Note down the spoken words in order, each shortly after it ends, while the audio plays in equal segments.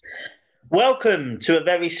Welcome to a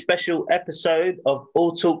very special episode of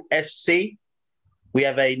All Talk FC. We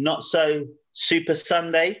have a not so super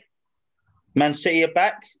Sunday. Man City are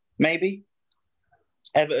back, maybe.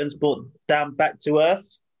 Everton's brought down back to earth.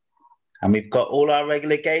 And we've got all our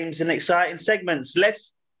regular games and exciting segments.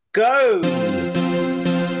 Let's go!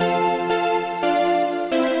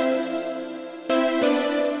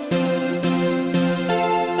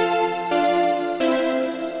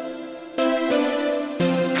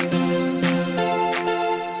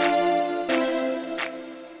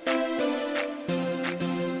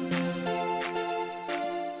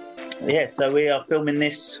 Yeah, so we are filming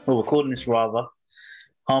this, or recording this rather,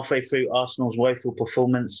 halfway through Arsenal's woeful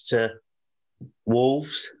performance to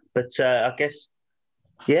Wolves. But I guess,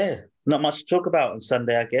 not much to talk about on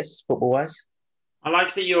Sunday, I guess, football-wise. I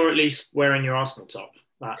like that you're at least wearing your Arsenal top.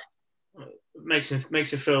 That makes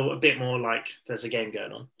it feel a bit more like there's a game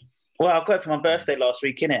going on. Well, I got it for my birthday last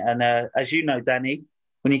week, innit? And as you know, Danny,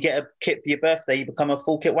 when you get a kit for your birthday, you become a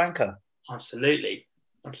full kit wanker. Absolutely.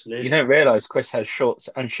 You don't realise Chris has shorts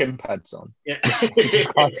and shin pads on. Yeah. You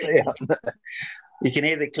just can't see it. You can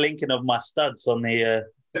hear the clinking of my studs on the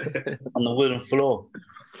wooden floor.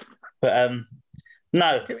 But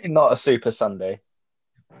no, not a super Sunday.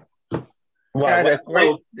 Anything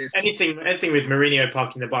with Mourinho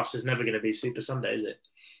parking the bus is never going to be Super Sunday, is it?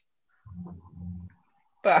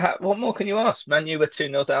 But what more can you ask? Man, you were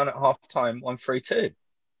 2-0 down at half time, 1-3-2.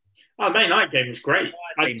 Oh, the May night game was great.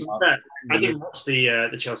 I didn't watch the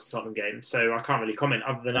Chelsea-Tottenham game, so I can't really comment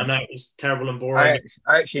other than I know it was terrible and boring.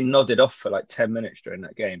 I actually nodded off for like 10 minutes during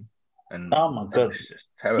that game. And oh my God, it's just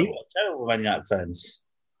terrible. You are terrible Man United fans.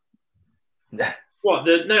 What?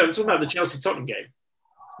 No, I'm talking about the Chelsea-Tottenham game.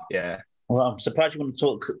 Yeah. Well, I'm surprised you want to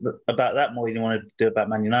talk about that more than you want to do about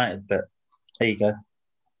Man United, but there you go.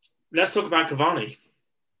 Let's talk about Cavani.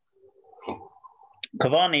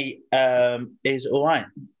 Cavani is all right.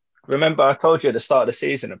 Remember, I told you at the start of the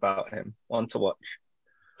season about him. One to watch.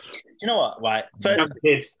 You know what? Right. First,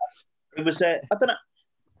 it was I don't know.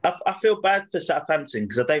 I feel bad for Southampton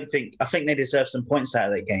because I think they deserve some points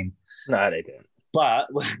out of that game. No, they didn't. But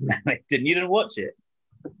they didn't. You didn't watch it.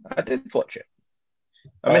 I did watch it.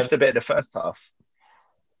 I missed a bit of the first half.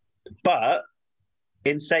 But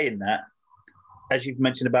in saying that, as you've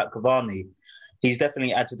mentioned about Cavani, he's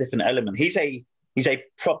definitely adds a different element. He's a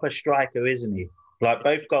proper striker, isn't he? Like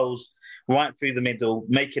both goals right through the middle,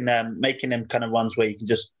 making them kind of runs where you can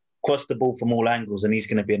just cross the ball from all angles, and he's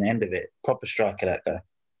going to be an end of it. Proper striker, that guy.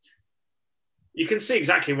 You can see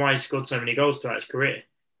exactly why he scored so many goals throughout his career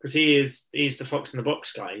because he's the fox in the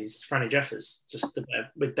box guy. He's Franny Jeffers, just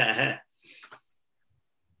with better hair.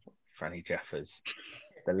 Franny Jeffers,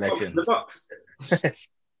 the legend. The box.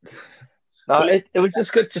 No, it was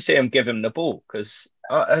just good to see him give him the ball because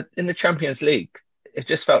in the Champions League, it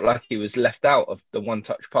just felt like he was left out of the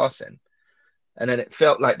one-touch passing. And then it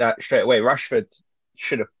felt like that straight away. Rashford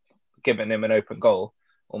should have given him an open goal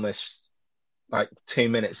almost like 2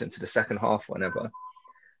 minutes into the second half, whenever.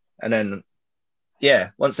 And then,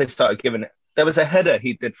 once they started giving it, there was a header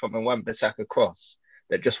he did from a Wan-Bissaka cross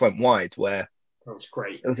that just went wide where that was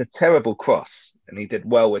great. It was a terrible cross and he did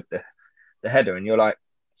well with the header. And you're like,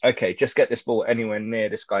 okay, just get this ball anywhere near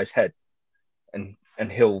this guy's head and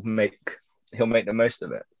he'll make the most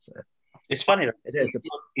of it. So. It's funny.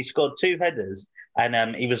 He scored 2 headers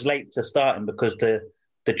and he was late to starting because the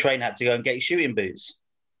train had to go and get his shooting boots.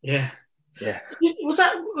 Yeah. Yeah.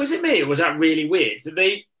 Was it me or was that really weird? Did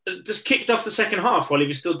they just kicked off the second half while he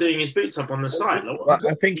was still doing his boots up on the side?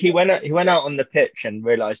 I think he went out on the pitch and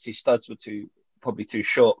realised his studs were probably too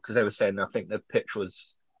short because they were saying I think the pitch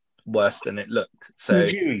was worse than it looked. So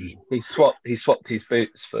he swapped his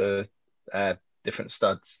boots for different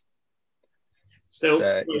studs. Still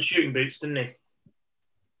shooting boots, didn't he?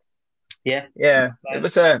 Yeah. It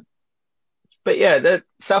was but the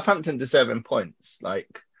Southampton deserving points.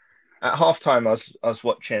 Like at halftime, I was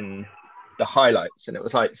watching the highlights, and it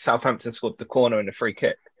was like Southampton scored the corner and the free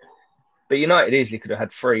kick, but United easily could have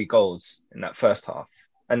had 3 goals in that first half,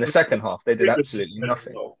 and the second half they did absolutely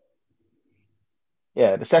nothing.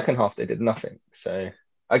 Yeah, the second half they did nothing. So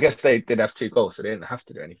I guess they did have 2 goals, so they didn't have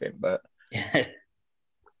to do anything. But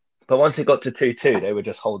but once it got to 2-2, they were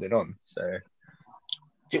just holding on. So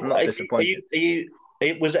I'm not disappointed.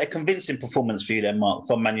 Was it a convincing performance for you then, Mark,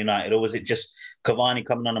 from Man United, or was it just Cavani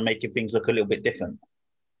coming on and making things look a little bit different?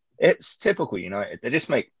 It's typical United.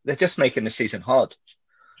 They're just making the season hard.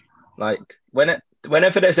 Like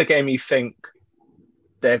whenever there's a game you think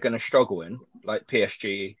they're going to struggle in, like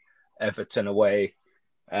PSG, Everton away,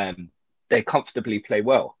 they comfortably play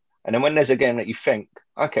well. And then when there's a game that you think,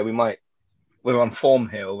 okay, we're on form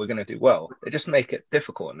here or we're going to do well, they just make it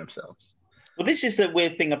difficult on themselves. Well, this is the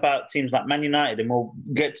weird thing about teams like Man United, and we'll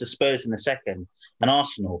get to Spurs in a second, and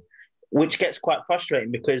Arsenal, which gets quite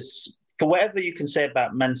frustrating because for whatever you can say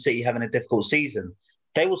about Man City having a difficult season,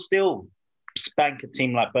 they will still spank a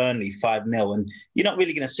team like Burnley 5-0. And you're not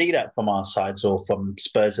really going to see that from our sides or from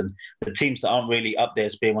Spurs and the teams that aren't really up there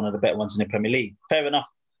as being one of the better ones in the Premier League. Fair enough.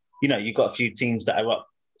 You've got a few teams that are up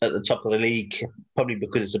at the top of the league, probably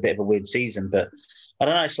because it's a bit of a weird season. But I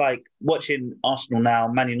don't know, it's like watching Arsenal now,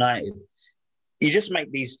 Man United. You just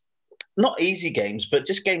make these not easy games, but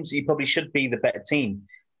just games that you probably should be the better team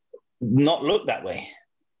not look that way.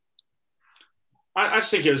 I just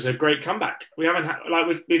think it was a great comeback. We haven't had,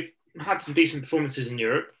 we've had some decent performances in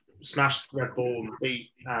Europe, smashed Red Bull, beat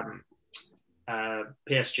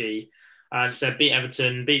PSG, as I said, beat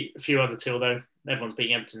Everton, beat a few other teams, although everyone's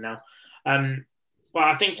beating Everton now. But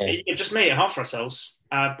I think it just made it hard for ourselves,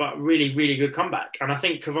 but really, really good comeback. And I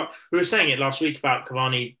think we were saying it last week about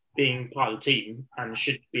Cavani being part of the team and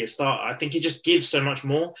should be a starter. I think he just gives so much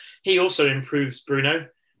more. He also improves Bruno.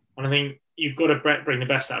 And I think you've got to bring the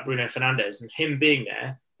best out of Bruno Fernandes, and him being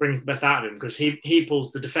there brings the best out of him because he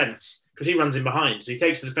pulls the defence because he runs in behind. So he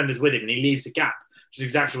takes the defenders with him and he leaves a gap, which is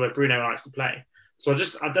exactly where Bruno likes to play. So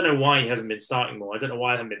I don't know why he hasn't been starting more. I don't know why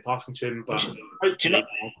I haven't been passing to him, but hopefully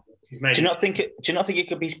he's made. Do you not think it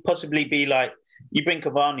could possibly be like you bring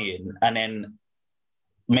Cavani in and then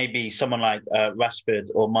maybe someone like Rashford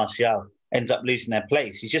or Martial ends up losing their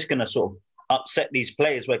place? He's just going to sort of upset these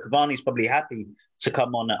players where Cavani's probably happy to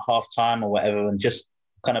come on at half time or whatever and just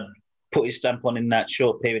kind of put his stamp on in that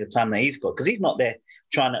short period of time that he's got, because he's not there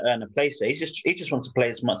trying to earn a place there. He just wants to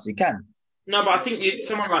play as much as he can. No, but I think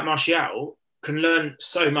someone like Martial can learn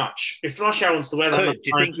so much. If Martial wants to wear that,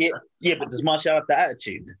 do you think? But does Martial have that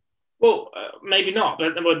attitude? Well, maybe not.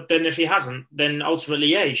 But then if he hasn't, then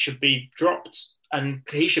ultimately, he should be dropped. And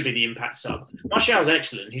he should be the impact sub. Martial's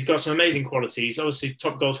excellent. He's got some amazing qualities. Obviously,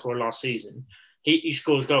 top goal scorer last season. He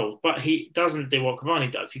scores goals, but he doesn't do what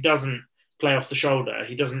Cavani does. He doesn't play off the shoulder.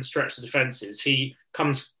 He doesn't stretch the defences. He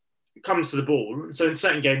comes to the ball. So in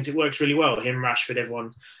certain games, it works really well. Him, Rashford,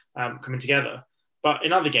 everyone coming together. But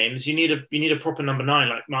in other games, you need a proper number 9,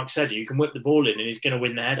 like Mark said. You can whip the ball in, and he's going to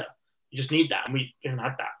win the header. You just need that, and we haven't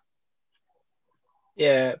had that.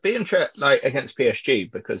 Yeah, be interesting, like against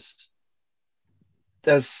PSG, because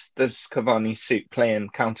does Cavani suit playing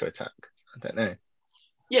counter attack? I don't know.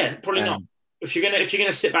 Yeah, probably not. If you're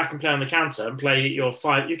gonna sit back and play on the counter and play your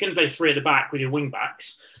 5, you can play 3 at the back with your wing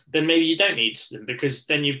backs. Then maybe you don't need them because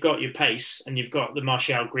then you've got your pace and you've got the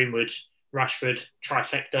Martial, Greenwood, Rashford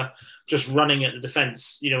trifecta just running at the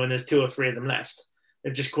defence. When there's 2 or 3 of them left,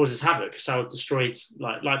 it just causes havoc. So it destroyed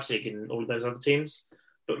like Leipzig and all of those other teams.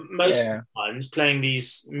 But most times playing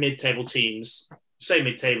these mid-table teams, say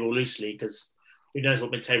mid-table loosely because who knows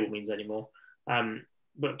what mid-table means anymore.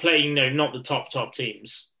 But playing, not the top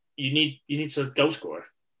teams, you need a goal scorer.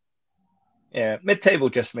 Yeah, mid-table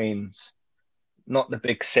just means not the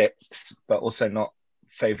big 6, but also not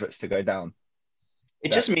favourites to go down.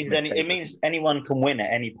 It just means it means anyone can win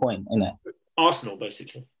at any point, isn't it? Arsenal,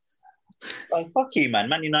 basically. Oh, fuck you, man.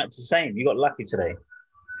 Man United's the same. You got lucky today.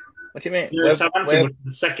 What do you mean? Southampton would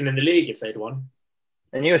be second in the league if they'd won.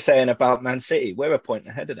 And you were saying about Man City, we're a point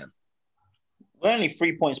ahead of them. We're only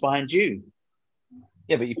 3 points behind you.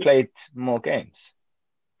 Yeah, but you played more games.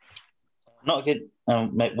 Not good.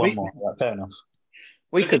 Make one more. Right, fair enough.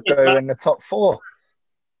 We could go in the top 4.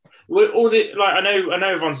 I know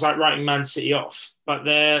everyone's like writing Man City off, but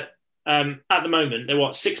they're at the moment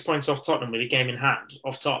they're 6 points off Tottenham with a game in hand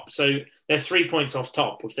off top. So they're 3 points off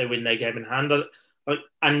top if they win their game in hand.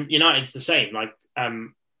 And United's the same. Like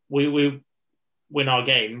we win our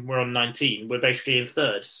game, we're on 19. We're basically in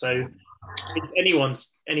 3rd. So it's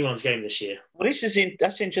anyone's game this year. Well, that's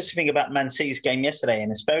the interesting thing about Man City's game yesterday,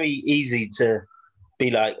 and it's very easy to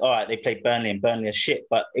be like, all right, they played Burnley and Burnley are shit,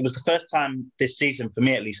 but it was the first time this season, for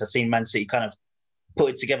me at least, I've seen Man City kind of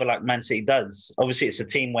put it together like Man City does. Obviously, it's a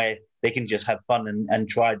team where they can just have fun and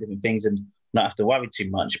try different things and not have to worry too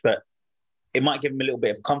much, but it might give them a little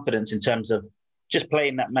bit of confidence in terms of just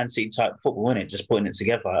playing that Man City type football, innit? Just putting it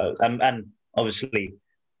together. And obviously,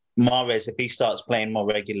 Mahrez, if he starts playing more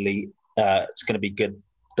regularly, it's going to be good.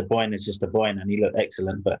 De Bruyne is just De Bruyne, and he looked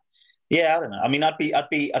excellent. But yeah, I don't know. I mean, I'd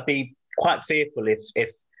be quite fearful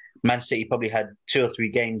if Man City probably had 2 or 3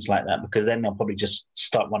 games like that, because then they'll probably just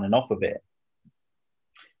start running off of it.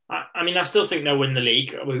 I mean, I still think they'll win the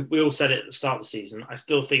league. We all said it at the start of the season. I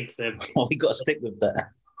still think they're. Well, we got to stick with that.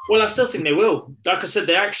 Well, I still think they will. Like I said,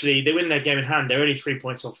 they win their game in hand. They're only 3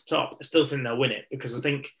 points off the top. I still think they'll win it because I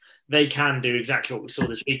think they can do exactly what we saw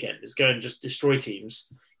this weekend: is go and just destroy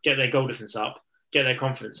teams, get their goal difference up, get their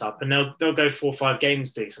confidence up, and they'll go 4 or 5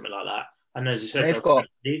 games doing something like that. And as you said,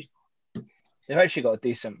 they've actually got a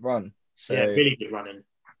decent run. So yeah, really good running.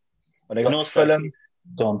 Well, they got Fulham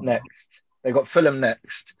next. They got Fulham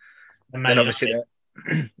next. And then obviously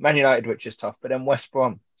Man United, which is tough, but then West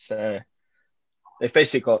Brom. So they've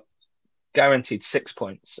basically got guaranteed 6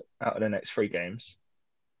 points out of the next 3 games.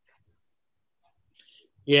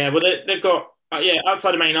 Yeah, well, they've got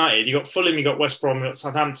outside of Man United, you got Fulham, you got West Brom, you got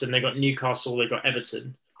Southampton, they got Newcastle, they got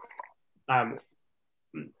Everton.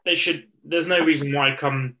 There's no reason why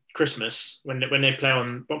come Christmas when they play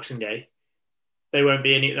on Boxing Day, they won't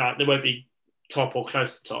be top or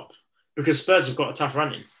close to top because Spurs have got a tough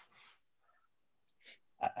run in.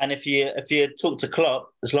 And if you talk to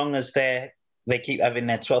Klopp, as long as they keep having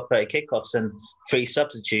their 12:30 kickoffs and 3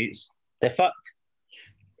 substitutes, they're fucked.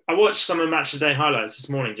 I watched some of the Match of the Day highlights this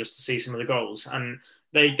morning just to see some of the goals, and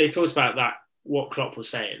they talked about that, what Klopp was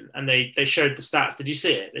saying, and they showed the stats. Did you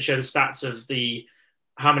see it? They showed the stats of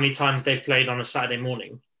how many times they've played on a Saturday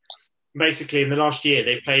morning. Basically, in the last year,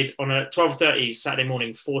 they've played on a 12:30 Saturday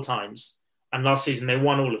morning 4 times, and last season they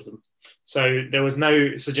won all of them. So there was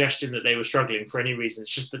no suggestion that they were struggling for any reason.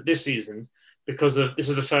 It's just that this season, because this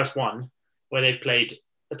is the first one where they've played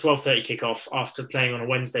a 12:30 kickoff after playing on a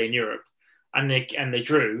Wednesday in Europe, and they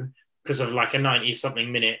drew because of like a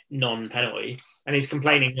 90-something minute non-penalty, and he's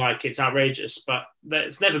complaining like it's outrageous, but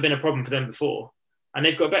it's never been a problem for them before, and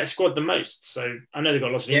they've got a better squad than most. So I know they've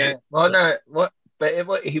got lots of injuries. Yeah, well, no, what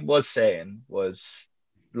he was saying was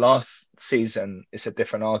last season it's a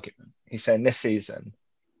different argument. He's saying this season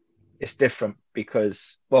it's different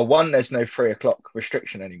because, well, one, there's no 3 o'clock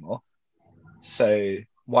restriction anymore, so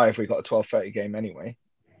why have we got a 12:30 game anyway?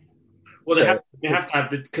 Well, they have to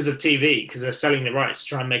have because of TV, because they're selling the rights to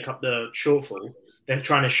try and make up the shortfall. They're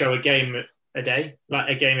trying to show a game a day, like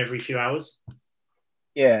a game every few hours.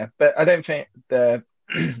 Yeah, but I don't think the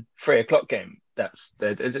 3 o'clock game,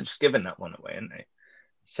 they're just giving that one away, aren't they?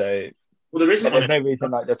 So well, there's no reason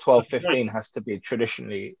like the 12:15 has to be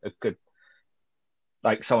traditionally a good,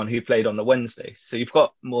 like someone who played on the Wednesday. So you've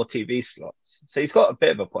got more TV slots. So he's got a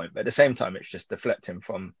bit of a point, but at the same time, it's just deflecting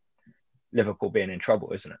from Liverpool being in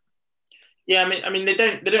trouble, isn't it? Yeah, I mean, they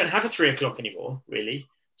don't have a 3 o'clock anymore, really.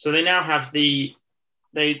 So they now have they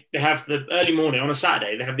have the early morning on a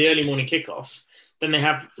Saturday. They have the early morning kickoff. Then they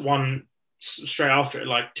have one straight after it,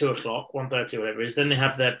 like 2 o'clock, 1:30, whatever it is. Then they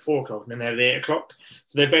have their 4 o'clock, and then they have the 8 o'clock.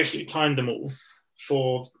 So they've basically timed them all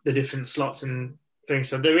for the different slots and things.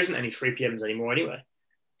 So there isn't any 3 p.m.s anymore, anyway.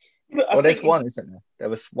 Well, there's one, isn't there? There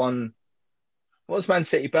was one. What was Man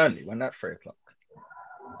City Burnley? When that 3 o'clock?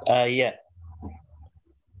 Yeah.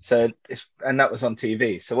 So and that was on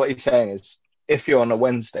TV. So what he's saying is, if you're on a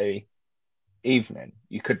Wednesday evening,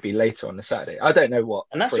 you could be later on a Saturday. I don't know what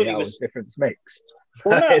 3 hours difference makes.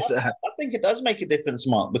 Well, no, I think it does make a difference,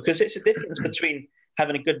 Mark, because it's a difference between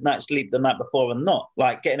having a good night's sleep the night before and not.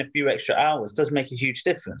 Like getting a few extra hours does make a huge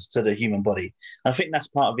difference to the human body. I think that's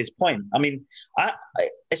part of his point. I mean,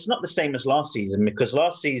 it's not the same as last season, because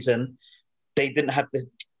last season they didn't have the.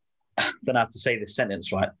 I don't have to say this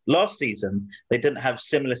sentence right. Last season, they didn't have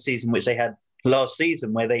similar season which they had last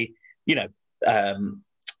season, where they,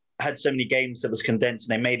 had so many games that was condensed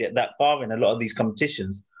and they made it that far in a lot of these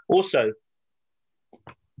competitions. Also,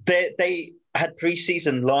 they had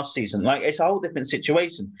pre-season last season. Like, it's a whole different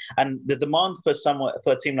situation, and the demand for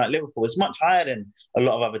a team like Liverpool is much higher than a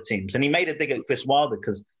lot of other teams. And he made a dig at Chris Wilder,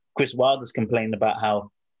 because Chris Wilder's complained about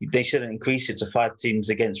how they shouldn't increase it to 5 teams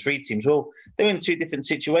against 3 teams. Well, they're in 2 different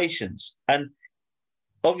situations. And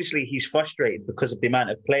obviously he's frustrated because of the amount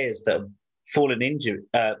of players that have fallen injured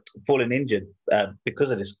because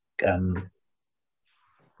of this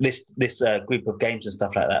group of games and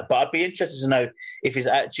stuff like that. But I'd be interested to know if his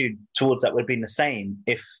attitude towards that would have been the same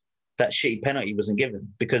if that shitty penalty wasn't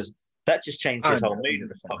given, because that just changed his whole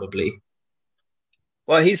mood, probably.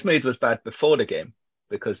 Well, his mood was bad before the game,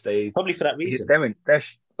 because probably for that reason.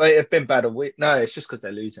 It's been bad all week. No, it's just because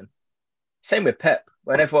they're losing. Same with Pep.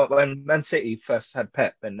 When Man City first had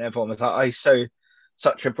Pep, and everyone was like, "Oh,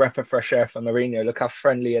 such a breath of fresh air for Mourinho. Look how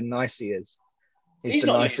friendly and nice he is. He's the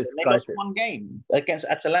nicest guy." They lost 1 game against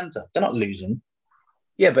Atalanta. They're not losing.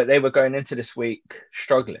 Yeah, but they were going into this week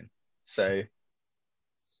struggling. So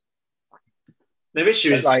their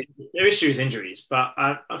issue is injuries, but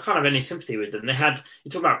I can't have any sympathy with them. You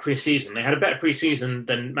talk about pre-season. They had a better pre-season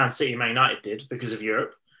than Man City and Man United did because of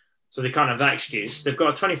Europe. So they can't have that excuse. They've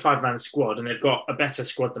got a 25-man squad, and they've got a better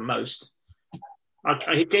squad than most.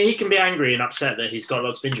 He can be angry and upset that he's got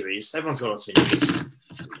lots of injuries. Everyone's got lots of injuries.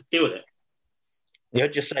 Deal with it. You're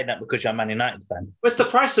just saying that because you're a Man United fan. What's the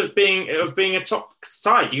price of being a top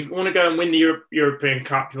side? You want to go and win the European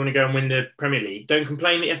Cup. You want to go and win the Premier League. Don't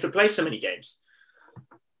complain that you have to play so many games.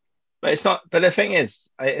 But it's not. But the thing is,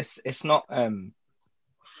 it's not.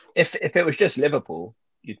 If it was just Liverpool,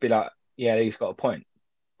 you'd be like, yeah, he's got a point.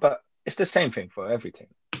 But it's the same thing for every team.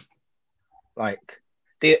 Like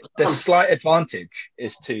the slight advantage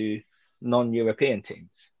is to non-European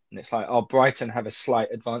teams, and it's like, oh, Brighton have a slight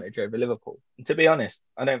advantage over Liverpool. And to be honest,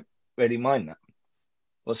 I don't really mind that.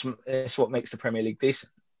 It's what makes the Premier League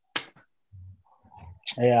decent.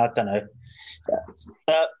 Yeah, I don't know.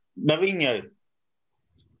 Mourinho,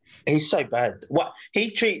 he's so bad. What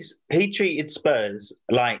he treated Spurs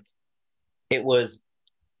like it was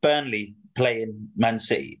Burnley playing Man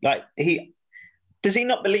City. Like does he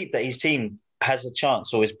not believe that his team has a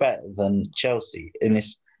chance or is better than Chelsea in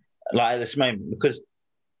this, like at this moment? Because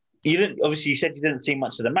you said you didn't see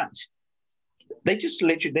much of the match. They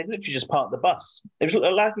literally just parked the bus. It was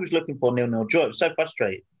like he was looking for a 0-0 draw. It was so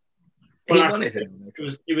frustrating. Well, it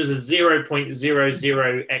was a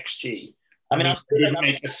 0.00 xG. I mean, he didn't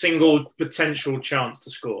make a single potential chance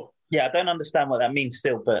to score. Yeah, I don't understand what that means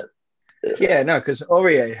still, but yeah, no, because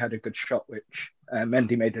Aurier had a good shot, which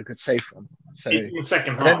Mendy made a good save from. So in the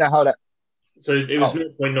second half, I don't know how that. So it was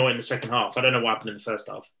 0.0 in the second half. I don't know what happened in the first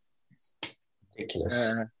half.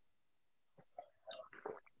 Ridiculous.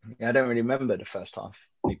 Yeah, I don't really remember the first half.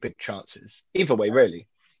 Any big chances. Either way, really.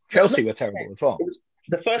 Chelsea were terrible as well.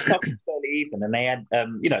 The first half was fairly even, and they had,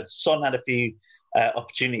 Son had a few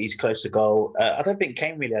opportunities close to goal. I don't think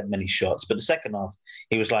Kane really had many shots, but the second half,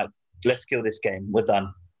 he was like, let's kill this game. We're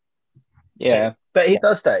done. Yeah, but he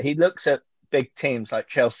does that. He looks at big teams like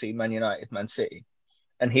Chelsea, Man United, Man City,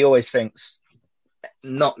 and he always thinks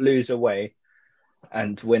not lose away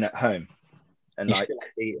and win at home. And He's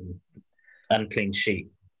unclean sheet.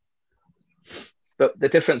 But the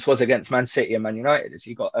difference was against Man City and Man United is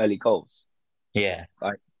he got early goals. Yeah.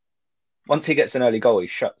 Like once he gets an early goal, he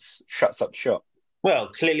shuts up shop. Well,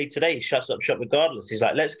 clearly today he shuts up shop regardless. He's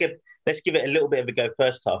like, let's give it a little bit of a go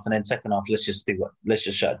first half, and then second half, let's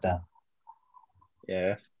just shut it down.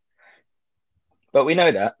 Yeah. But we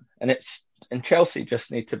know that, and Chelsea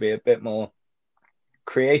just need to be a bit more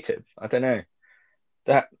creative. I don't know.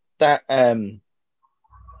 That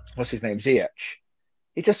what's his name? Ziyech.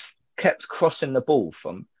 He just kept crossing the ball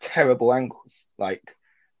from terrible angles. Like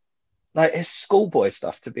his schoolboy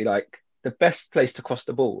stuff to be like, the best place to cross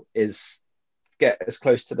the ball is get as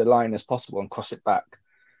close to the line as possible and cross it back.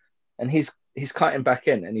 And he's cutting back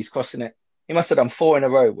in and he's crossing it. He must have done 4 in a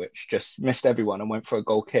row, which just missed everyone and went for a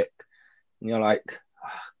goal kick. And you're like,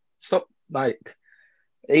 stop. Like,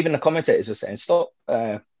 even the commentators were saying, stop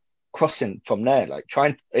crossing from there. Like,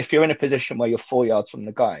 if you're in a position where you're 4 yards from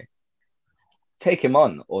the guy, take him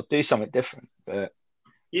on or do something different. But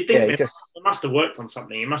you think they must have worked on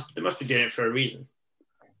something. They must be doing it for a reason.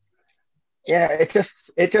 Yeah,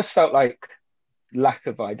 it just felt like lack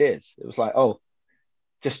of ideas. It was like,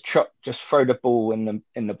 just throw the ball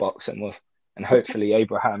in the box and hopefully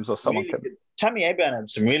Abrahams or someone really can. Tammy Abraham had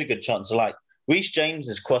some really good chances. Like Reece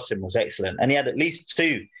James's crossing was excellent, and he had at least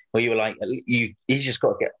 2 where you were like, he's just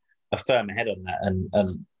got to get a firm head on that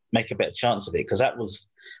and make a better chance of it, because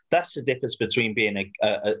that's the difference between being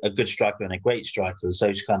a good striker and a great striker. Is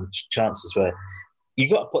those kind of chances where you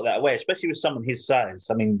got to put that away, especially with someone his size.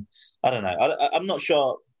 I mean, I don't know. I'm not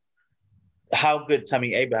sure how good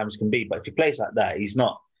Tammy Abrahams can be, but if he plays like that, he's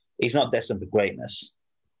not destined for greatness.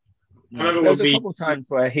 There was a couple of times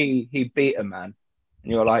where he beat a man,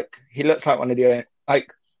 and you're like, he looks like one of the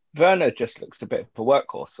Werner just looks a bit of a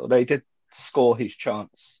workhorse. Or they did score his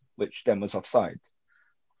chance, which then was offside,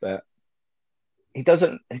 but he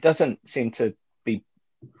doesn't seem to be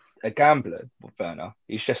a gambler with Werner.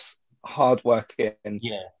 He's just hard working and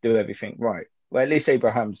do everything right. Well, at least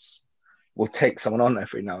Abrahams will take someone on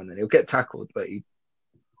every now and then. He'll get tackled, but he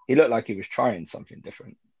looked like he was trying something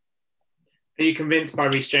different. Are you convinced by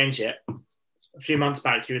Reece James yet? A few months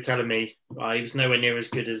back, you were telling me he was nowhere near as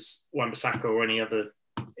good as Wan-Bissaka or any other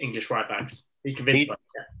English right backs. Are you convinced by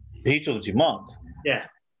that? Who told you, Mark? Yeah.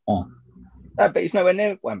 Oh. No, but he's nowhere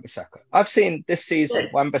near Wan-Bissaka. I've seen this season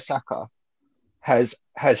Wan-Bissaka has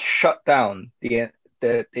shut down the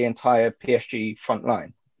entire PSG front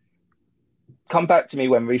line. Come back to me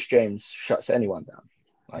when Reece James shuts anyone down.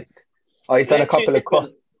 Like, he's done a couple of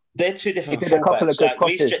crosses. They're two different. He did a couple of good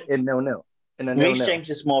crosses in 0-0. Reece James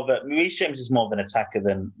is more of an attacker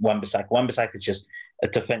than Wan-Bissaka. Wan-Bissaka is just a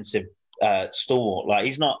defensive stalwart. Like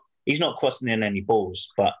he's not crossing in any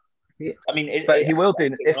balls, but I mean, he will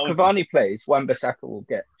do. If Cavani plays, Wan-Bissaka will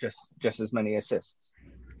get just as many assists.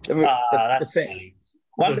 That's silly.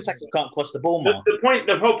 Wan-Bissaka can't cross the ball, man.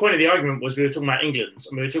 The whole point of the argument was we were talking about England,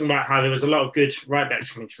 and we were talking about how there was a lot of good right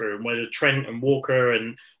backs coming through, and whether Trent and Walker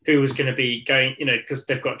and who was going to be going, because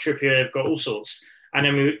they've got Trippier, they've got all sorts. And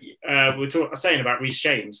then we were saying about Reece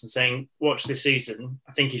James and saying, watch this season.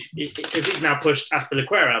 I think because he's now pushed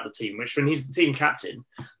Azpilicueta out of the team, which when he's the team captain,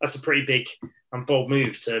 that's a pretty big and bold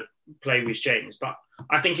move to play Reece James. But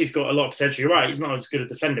I think he's got a lot of potential. You're right, he's not as good a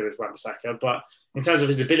defender as Wan-Bissaka, but in terms of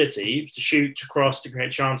his ability to shoot, to cross, to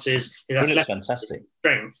create chances, his athletic fantastic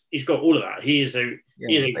strength, he's got all of that. He's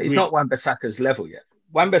not Wan-Bissaka's level yet.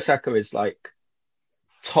 Wan-Bissaka is like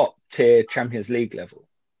top tier Champions League level.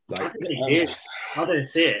 Like, I think he is. I don't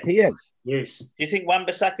see it. He is. Yes. Do you think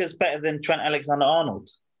Wan-Bissaka is better than Trent Alexander-Arnold?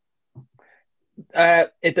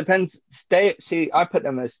 It depends. I put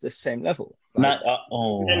them as the same level. Like,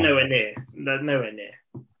 they're nowhere near. They're nowhere near.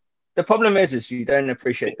 The problem is you don't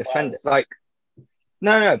appreciate defenders. Like,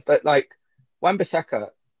 no, but like Wan-Bissaka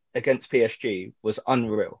against PSG was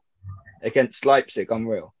unreal. Against Leipzig,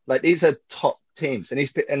 unreal. Like, these are top teams, and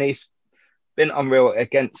he's been unreal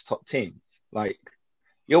against top teams. Like,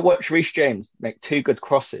 you'll watch Reece James make 2 good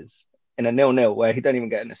crosses in a 0-0 where he don't even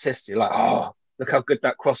get an assist. You're like, oh, look how good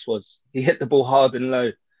that cross was. He hit the ball hard and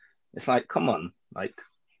low. It's like, come on, like,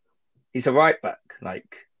 he's a right back. Like,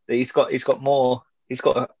 he's got to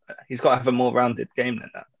have a more rounded game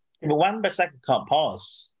than that. But Wan-Bissaka can't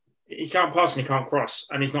pass. He can't pass and he can't cross,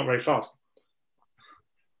 and he's not very fast.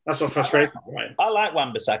 That's what frustrates me. Right? I like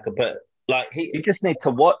Wan-Bissaka, but like you just need to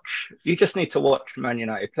watch. You just need to watch Man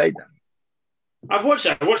United play them. I've watched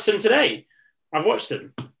that. I watched them today. I've watched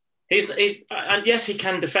them. And yes, he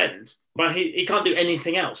can defend, but he can't do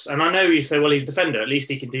anything else. And I know you say, well, he's a defender. At least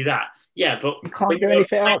he can do that. Yeah, but he can't do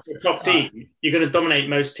anything else. Top team, you're going to dominate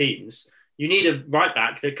most teams. You need a right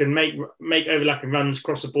back that can make overlapping runs,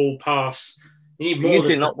 cross a ball, pass. You need more. You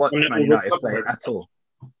do not watch Man United play at all.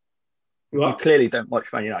 You clearly don't watch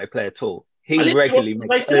Man United play at all. He regularly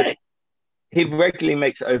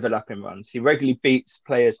makes overlapping runs. He regularly beats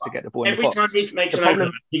players to get the ball in the box. Every time he makes an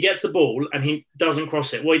overlap, he gets the ball and he doesn't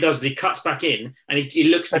cross it. What he does is he cuts back in and he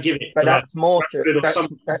looks to give it. But that's more.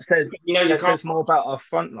 That says more about our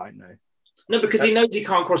front line, though. No, because he knows he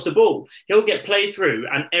can't cross the ball. He'll get played through,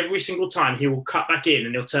 and every single time he will cut back in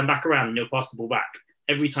and he'll turn back around and he'll pass the ball back.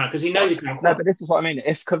 Every time, because he knows he can't cross. No, but this is what I mean.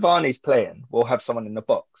 If Cavani's playing, we'll have someone in the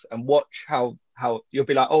box and watch how you'll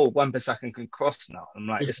be like, oh, Wan-Bissaka can cross now. I'm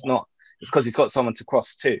like, it's not. It's because he's got someone to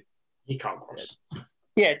cross too. He can't cross.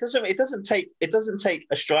 Yeah, it doesn't take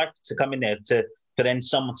a striker to come in there for then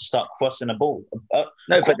someone to start crossing the ball.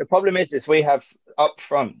 No, but the problem is we have up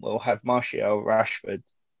front, we'll have Martial, Rashford,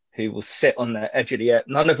 who will sit on the edge of the area.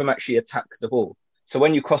 None of them actually attack the ball. So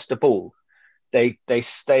when you cross the ball, they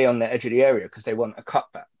stay on the edge of the area because they want a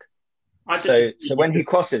cutback. So when he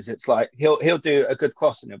crosses, it's like he'll do a good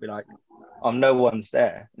cross and he'll be like, oh, no one's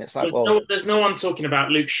there. And it's like, there's no one talking about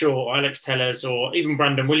Luke Shaw or Alex Tellers or even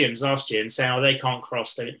Brandon Williams last year and saying, oh, they can't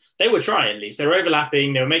cross. They were trying at least. They were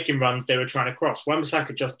overlapping. They were making runs. They were trying to cross.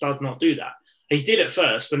 Wan-Bissaka just does not do that. He did at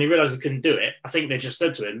first when he realised he couldn't do it. I think they just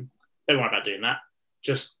said to him, don't worry about doing that.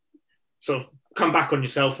 Just sort of come back on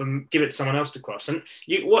yourself and give it to someone else to cross. And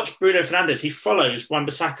you watch Bruno Fernandes, he follows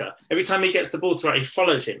Wan-Bissaka. Every time he gets the ball to right, he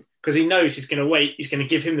follows him because he knows he's going to wait, he's going to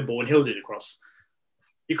give him the ball and he'll do the cross.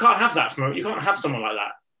 You can't have that you can't have someone like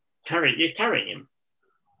that. You're carrying him.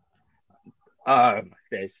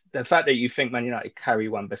 The fact that you think Man United carry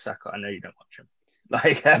Wan-Bissaka, I know you don't watch him.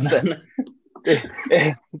 Like,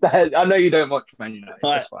 I know you don't watch Man United.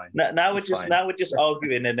 Right. That's fine. Now we're just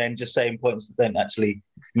arguing and then just saying points that don't actually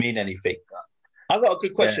mean anything. I've got a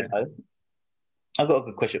good question though. I've got a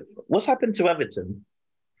good question. What's happened to Everton?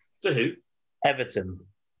 To who? Everton.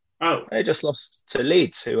 Oh, they just lost to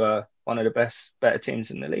Leeds, who are one of the better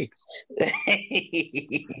teams in the league.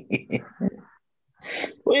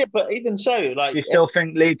 Well, yeah, but even so, like, do you still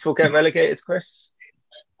think Leeds will get relegated, Chris?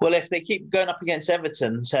 Well, if they keep going up against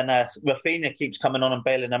Everton and Rafinha keeps coming on and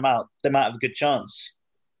bailing them out, they might have a good chance.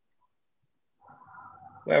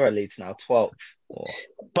 Where are Leeds now? 12th? Or...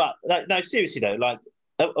 But no, seriously though, like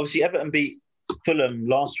obviously Everton beat Fulham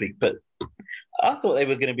last week, but I thought they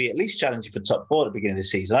were going to be at least challenging for top 4 at the beginning of the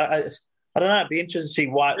season. I don't know. It'd be interesting to see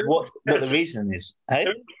what the reason is. Hey,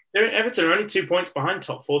 Everton are only 2 points behind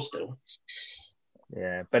top 4 still.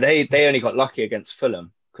 Yeah, but they only got lucky against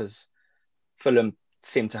Fulham because Fulham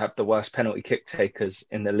seem to have the worst penalty kick takers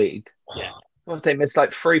in the league. Yeah, well, they missed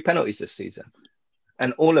like 3 penalties this season,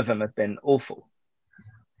 and all of them have been awful.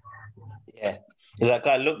 Yeah, that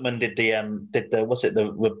guy Lookman did the what's it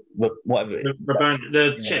the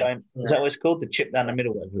chip. Is that what it's called? The chip down the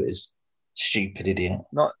middle, whatever it is. Stupid idiot.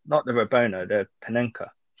 Not the Rabona, the Panenka.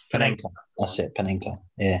 That's it, Panenka.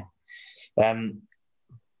 Yeah. I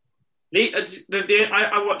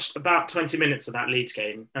watched about 20 minutes of that Leeds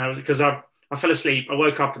game because I I fell asleep. I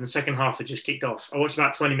woke up and the second half had just kicked off. I watched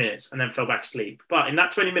about 20 minutes and then fell back asleep. But in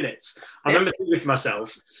that 20 minutes, I remember thinking to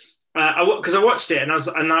myself, because I watched it and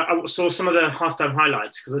I saw some of the halftime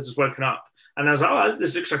highlights because I'd just woken up. And I was like, oh,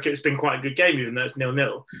 this looks like it's been quite a good game, even though it's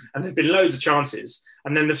 0-0. And there'd been loads of chances.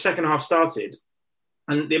 And then the second half started.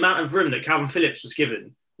 And the amount of room that Calvin Phillips was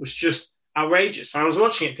given was just outrageous. I was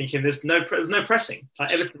watching it thinking there was no pressing.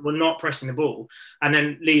 Like Everton were not pressing the ball. And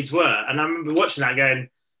then Leeds were. And I remember watching that going,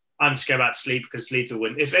 I'm just going back to sleep because Leeds will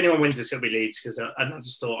win. If anyone wins this, it'll be Leeds. And I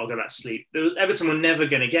just thought, I'll go back to sleep. Everton were never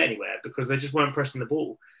going to get anywhere because they just weren't pressing the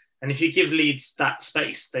ball. And if you give Leeds that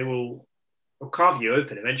space, they will carve you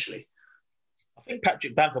open eventually. I think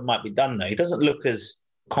Patrick Bamford might be done though. He doesn't look as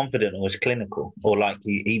confident or as clinical or like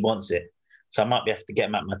he wants it. So I might be able to get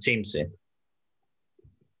him at my team soon.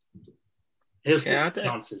 He'll still get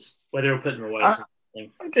chances, whether he'll put them away.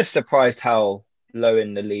 I'm just surprised how low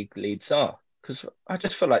in the league Leeds are because I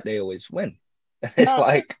just feel like they always win. It's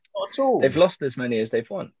not at all. They've lost as many as they've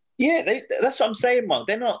won. Yeah, that's what I'm saying, Mark.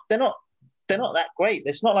 They're not that great.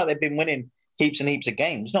 It's not like they've been winning heaps and heaps of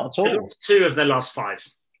games. Not at all. 2 of their last 5.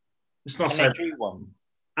 It's not so bad.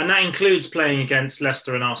 And that includes playing against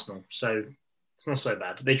Leicester and Arsenal. So it's not so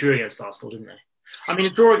bad. They drew against Arsenal, didn't they? I mean, a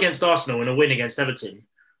draw against Arsenal and a win against Everton,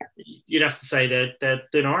 you'd have to say they're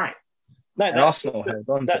doing all right. No, Arsenal held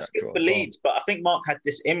on. That's good for Leeds, but I think Mark had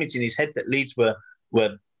this image in his head that Leeds were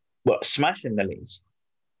smashing the Leeds.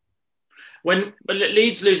 When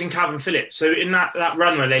Leeds losing Calvin Phillips, so in that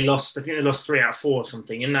run where they lost, I think they lost 3 out of 4 or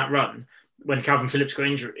something. In that run, when Calvin Phillips got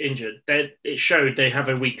injured, it showed they have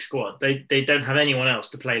a weak squad. They don't have anyone else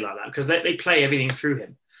to play like that because they play everything through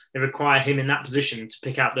him. They require him in that position to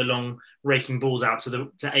pick out the long raking balls out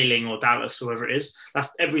to Ayling or Dallas, or whoever it is.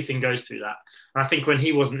 Everything goes through that. And I think when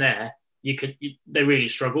he wasn't there, they really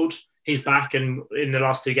struggled. He's back, and in the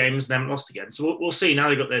last 2 games, they haven't lost again. So we'll see. Now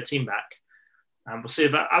they've got their team back. We'll see.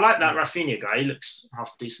 But I like that Rafinha guy. He looks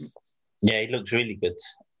half decent. Yeah, he looks really good.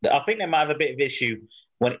 I think they might have a bit of issue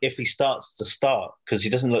if he starts to start because he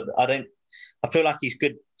doesn't look. I feel like he's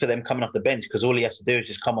good for them coming off the bench because all he has to do is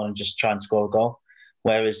just come on and just try and score a goal.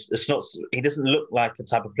 Whereas he doesn't look like the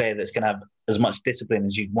type of player that's going to have as much discipline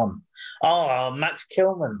as you'd want. Oh, Max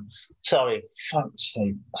Kilman. Sorry, fuck's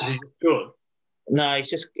sake. Is he good? No,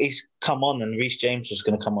 he's come on and Reece James was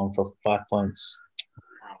going to come on for 5 points.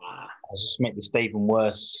 I'll just make this day even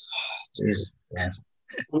worse. Jesus. Yeah.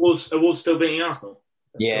 Are Wolves still beating Arsenal?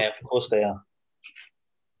 Of course they are.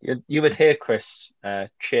 You would hear Chris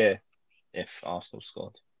cheer if Arsenal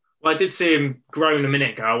scored. Well, I did see him groan a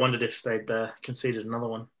minute ago. I wondered if they'd conceded another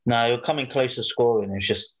one. No, he'll come in close to scoring. It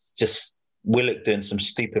was just Willock doing some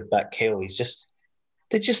stupid back heel.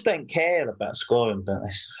 They just don't care about scoring, but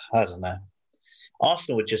I don't know.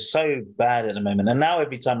 Arsenal were just so bad at the moment. And now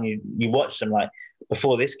every time you watch them, like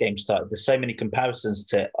before this game started, there's so many comparisons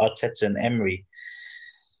to Arteta and Emery.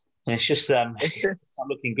 And it's just not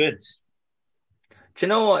looking good. Do you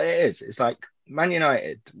know what it is? It's like Man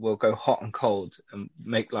United will go hot and cold and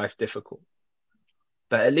make life difficult.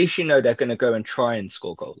 But at least you know they're going to go and try and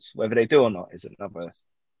score goals. Whether they do or not is another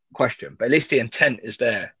question. But at least the intent is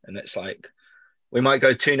there. And it's like, we might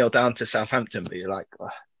go 2-0 down to Southampton, but you're like,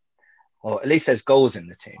 or at least there's goals in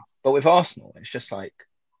the team. But with Arsenal, it's just like,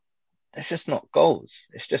 there's just not goals.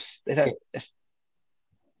 It's just,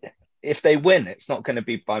 if they win, it's not going to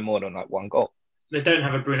be by more than like 1 goal. They don't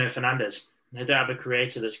have a Bruno Fernandes. They don't have a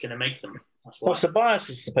creator that's going to make them. Well, Ceballos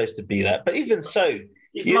is supposed to be that, but even so,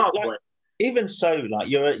 you're a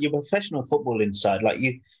professional footballing side. Like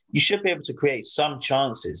you should be able to create some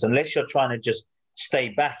chances, unless you're trying to just stay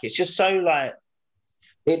back. It's just so like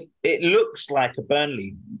it looks like a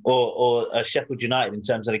Burnley or a Sheffield United in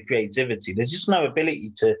terms of the creativity. There's just no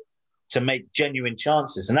ability to make genuine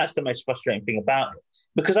chances, and that's the most frustrating thing about it.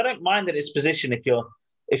 Because I don't mind that it's position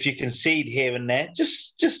if you concede here and there,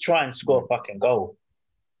 just try and score a fucking goal.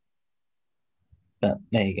 But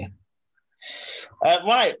there you go.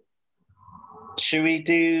 Right. Should we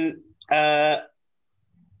do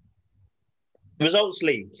Results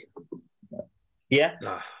League? Yeah?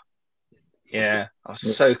 Yeah, I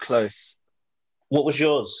was so close. What was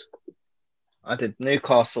yours? I did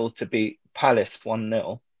Newcastle to beat Palace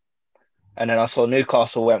 1-0. And then I saw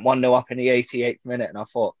Newcastle went 1-0 up in the 88th minute, and I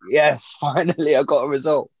thought, yes, finally I got a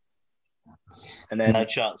result. And then no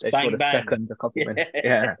chance. They Bang, bang. Second, a couple minutes.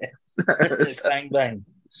 Yeah. Bang, bang.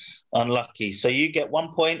 Unlucky. So you get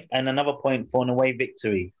 1 point and another point for an away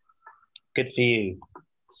victory. Good for you.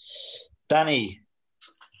 Danny.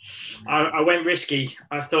 I went risky.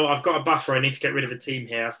 I thought I've got a buffer. I need to get rid of a team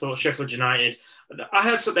here. I thought Sheffield United. I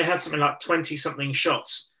heard they had something like 20-something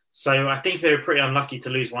shots. So I think they were pretty unlucky to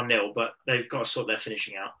lose 1-0, but they've got to sort their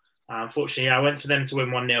finishing out. Unfortunately, I went for them to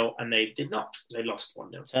win 1-0, and they did not. They lost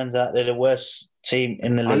 1-0. Turns out they're the worst team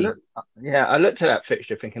in the I league. I looked at that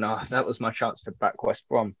fixture thinking, that was my chance to back West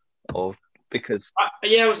Brom, because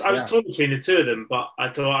I was torn between the two of them, but I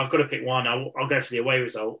thought I've got to pick one. I'll go for the away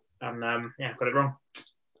result, and I got it wrong.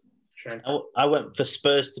 Shame. I went for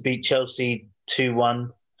Spurs to beat Chelsea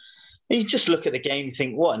 2-1. You just look at the game, you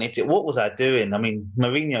think, what an idiot! What was I doing? I mean,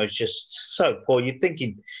 Mourinho is just so poor. You'd think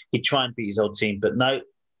he'd try and beat his old team, but no,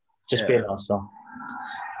 just be an Arsenal.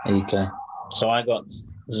 There you go. So I got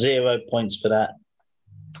 0 points for that.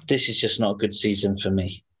 This is just not a good season for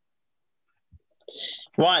me.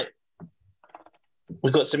 Right.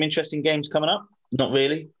 We've got some interesting games coming up. Not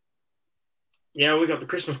really. Yeah, we've got the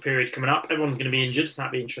Christmas period coming up. Everyone's going to be injured.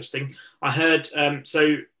 That'd be interesting. I heard,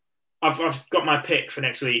 so I've got my pick for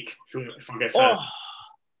next week, if I go first. Oh,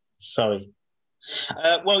 sorry.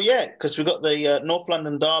 Well, yeah, because we've got the North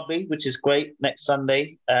London Derby, which is great, next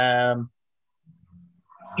Sunday.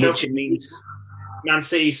 Which it means... Man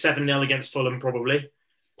City 7-0 against Fulham, probably.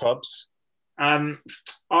 Probs. I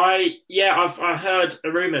heard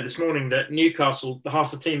a rumour this morning that Newcastle, half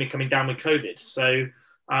the team are coming down with COVID. So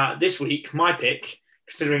this week, my pick,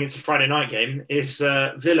 considering it's a Friday night game, is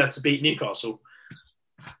Villa to beat Newcastle.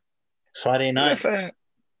 Friday night.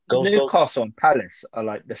 Newcastle and Palace are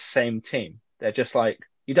like the same team. They're just like,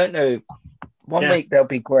 you don't know, one week they'll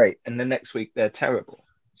be great and the next week they're terrible.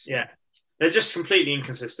 Yeah, they're just completely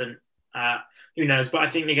inconsistent. Who knows? But I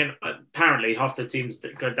think, again, apparently half the teams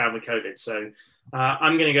that go down with COVID. So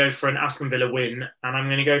I'm going to go for an Aston Villa win, and I'm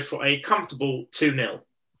going to go for a comfortable 2-0.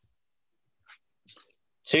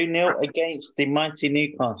 2-0 against the mighty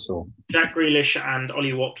Newcastle. Jack Grealish and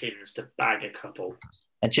Ollie Watkins to bag a couple.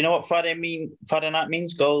 And do you know what Friday night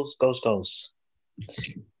means? Goals, goals, goals.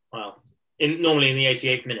 Well, normally in the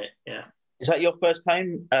 88th minute, yeah. Is that your first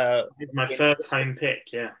time? It's my first home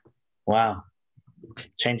pick, yeah. Wow.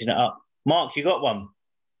 Changing it up. Mark, you got one?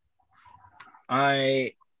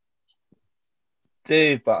 I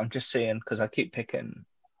do, but I'm just seeing because I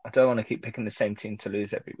don't want to keep picking the same team to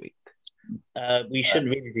lose every week. We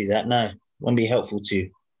shouldn't really do that, no. Won't be helpful to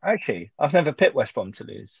you. Actually, I've never picked West Brom to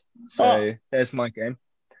lose. So There's my game.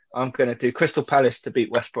 I'm going to do Crystal Palace to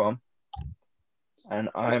beat West Brom. And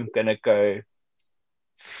I'm going to go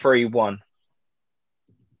 3-1.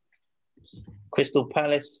 Crystal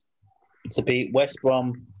Palace to beat West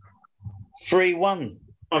Brom 3-1.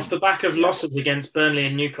 Off the back of losses against Burnley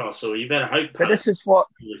and Newcastle, you better hope. But this is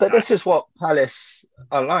what Palace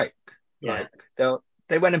are like. Yeah. Like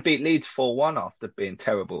they went and beat Leeds 4-1 after being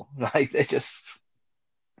terrible. Like they just.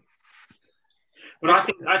 But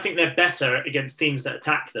I think they're better against teams that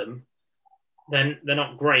attack them. Then they're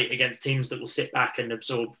not great against teams that will sit back and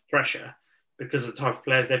absorb pressure because of the type of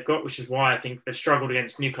players they've got, which is why I think they've struggled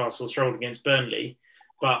against Newcastle, struggled against Burnley.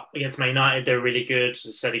 But against Man United, they're really good. As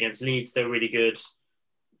I said, against Leeds, they're really good.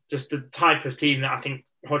 Just the type of team that I think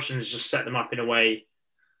Hodgson has just set them up in a way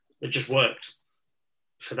that just worked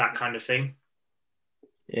for that kind of thing.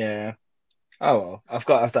 Yeah. Oh, well,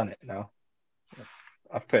 I've done it now.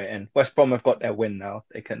 I've put it in. West Brom have got their win now.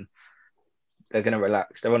 They're going to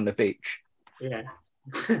relax. They're on the beach. Yeah.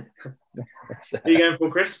 Who are you going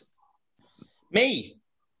for, Chris? Me.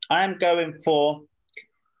 I'm going for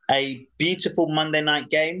a beautiful Monday night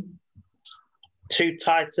game. Two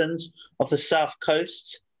Titans of the South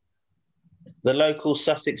Coast. The local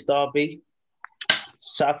Sussex derby.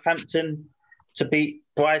 Southampton to beat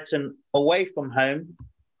Brighton away from home.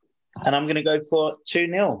 And I'm going to go for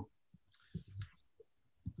 2-0.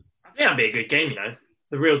 I think that'd be a good game, you know.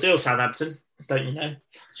 The real deal, Southampton, don't you know?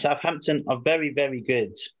 Southampton are very, very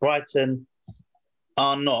good. Brighton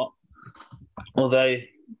are not, although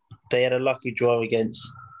they had a lucky draw against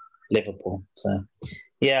Liverpool. So,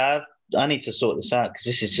 yeah, I need to sort this out because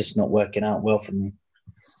this is just not working out well for me.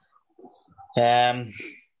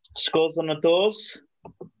 Scores on the doors.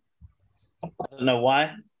 I don't know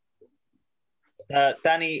why.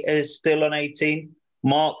 Danny is still on 18.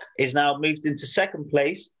 Mark is now moved into second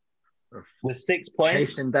place with 6 points.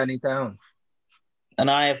 Chasing Danny down.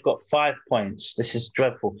 And I have got 5 points. This is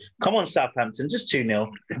dreadful. Come on, Southampton, just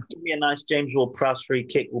 2-0. Give me a nice James Ward-Prowse free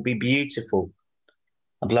kick. Will be beautiful.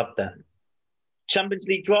 I'd love that. Champions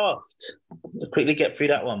League draft. I'll quickly get through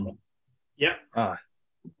that one. Yeah.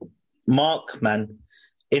 Mark, man.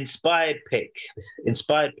 Inspired pick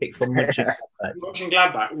from Mönchengladbach.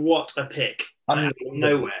 Mönchengladbach, what a pick.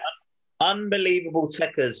 Nowhere. Unbelievable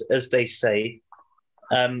techers, as they say.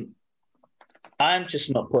 I'm just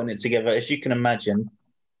not putting it together, as you can imagine.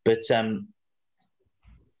 But so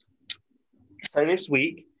this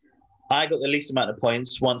week, I got the least amount of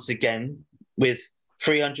points once again with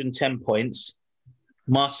 310 points.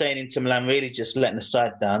 Marseille and Inter Milan really just letting the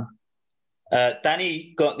side down.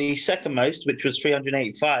 Danny got the second most, which was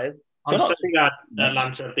 385. I'm so glad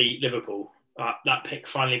Atlanta beat Liverpool. That pick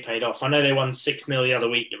finally paid off. I know they won 6-0 the other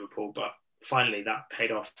week, Liverpool, but finally that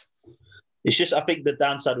paid off. It's just, I think the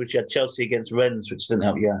downside was you had Chelsea against Rennes, which didn't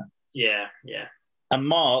help you out. Yeah. And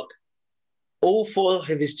Mark, all 4 of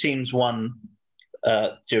his teams won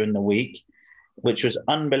during the week, which was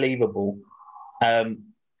unbelievable. And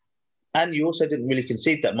you also didn't really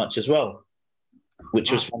concede that much as well,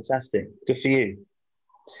 which was fantastic. Good for you.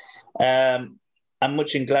 And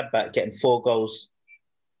Mönchengladbach getting 4 goals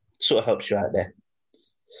sort of helps you out there.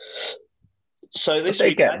 So this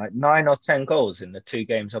they get like 9 or 10 goals in the 2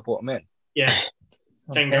 games I brought them in. Yeah,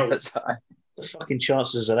 10 goals. The fucking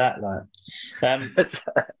chances of that, like. And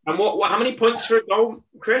what? How many points for a goal,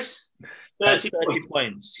 Chris? 30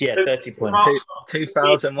 points. Yeah, 30 points.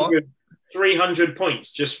 2,000 300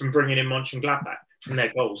 points just from bringing in Mönchengladbach from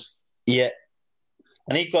their goals. Yeah,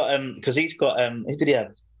 and he got because he's got who did he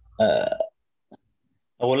have?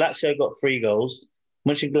 Lazio got 3 goals.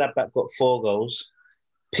 Mönchengladbach got 4 goals.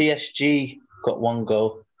 PSG got 1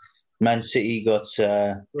 goal. Man City got 3,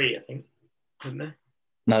 I think, didn't they?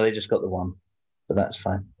 No, they just got the 1, but that's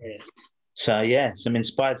fine. Yeah. So yeah, some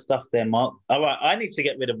inspired stuff there, Mark. All right, I need to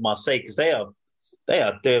get rid of Marseille because they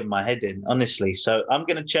are doing my head in, honestly. So I'm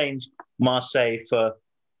going to change Marseille for,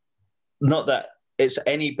 not that it's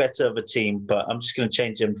any better of a team, but I'm just going to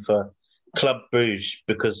change them for Club Brugge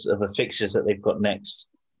because of the fixtures that they've got next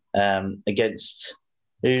against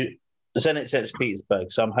Zenit St.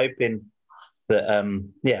 Petersburg. So I'm hoping that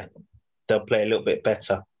they'll play a little bit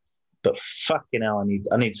better. But fucking hell,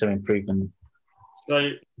 I need some improvement. So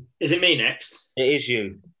is it me next? It is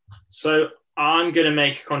you. So I'm going to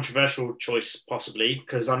make a controversial choice, possibly,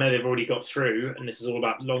 because I know they've already got through, and this is all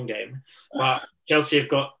about long game. But Chelsea have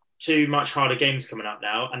got 2 much harder games coming up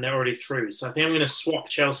now, and they're already through. So I think I'm going to swap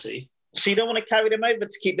Chelsea. So you don't want to carry them over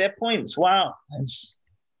to keep their points? Wow. That's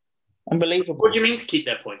unbelievable. What do you mean to keep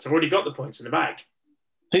their points? I've already got the points in the bag.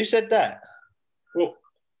 Who said that? Well,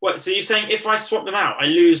 what? So you're saying if I swap them out, I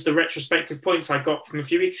lose the retrospective points I got from a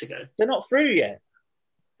few weeks ago? They're not through yet.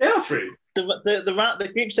 They are through.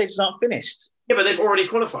 The group stages aren't finished. Yeah, but they've already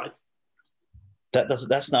qualified.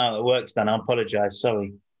 That's not how it works, Dan. I apologise.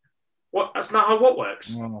 Sorry. What? That's not how what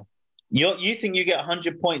works. Oh. You think you get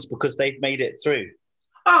 100 points because they've made it through?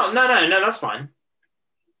 Oh, no, that's fine.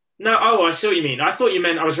 No, I see what you mean. I thought you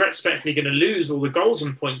meant I was retrospectively going to lose all the goals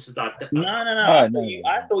and points that I've done. No.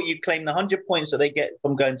 I thought you claimed the 100 points that they get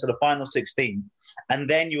from going to the final 16, and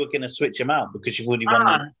then you were going to switch them out because you've already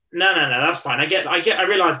won. No, that's fine. I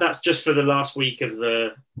realise that's just for the last week of the.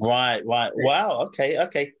 Right. Wow.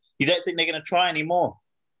 Okay. You don't think they're going to try anymore?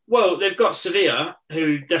 Well, they've got Sevilla,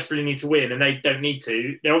 who desperately need to win, and they don't need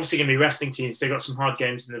to. They're obviously going to be resting teams. They've got some hard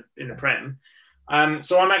games in the Prem.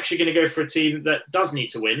 So I'm actually going to go for a team that does need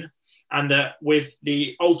to win, and with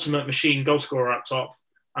the ultimate machine goal scorer up top,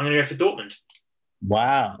 I'm going to go for Dortmund.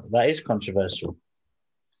 Wow, that is controversial.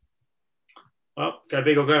 Well, go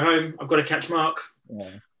big or go home. I've got to catch Mark. Yeah.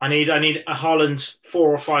 I need a Haaland 4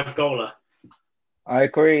 or 5 goaler. I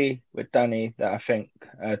agree with Danny that I think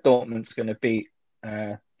Dortmund's going to beat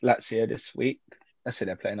Lazio this week. That's who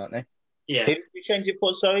they're playing, aren't they? Yeah. Who did you change it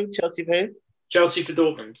for? Sorry, Chelsea for who? Chelsea for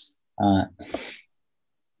Dortmund.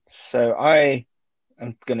 So I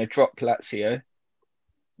am going to drop Lazio,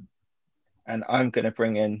 and I'm going to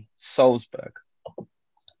bring in Salzburg.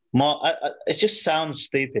 Mark, it just sounds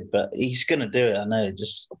stupid, but he's going to do it. I know.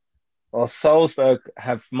 Well, Salzburg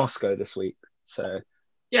have Moscow this week, so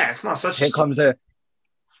yeah, it's not such.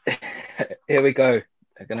 Here we go.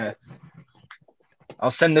 They're gonna.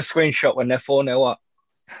 I'll send the screenshot when they're 4-0 up.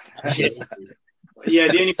 Yeah,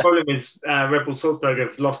 the only problem is Red Bull Salzburg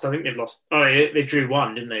have lost. I think they've lost. Oh, they drew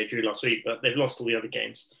 1, didn't they? They drew last week, but they've lost all the other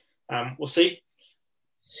games. We'll see.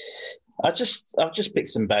 I've just picked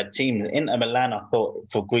some bad teams. Inter Milan, I thought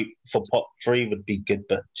for pot 3 would be good,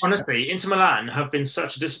 but honestly, Inter Milan have been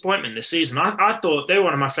such a disappointment this season. I thought they were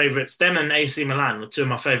one of my favourites. Them and AC Milan were 2 of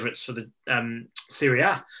my favourites for the Serie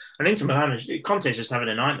A. And Inter Milan, Conte's just having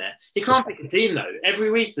a nightmare. He can't pick a team though.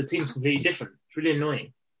 Every week the team's completely different. It's really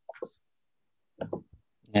annoying.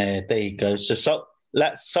 Yeah, there you go. So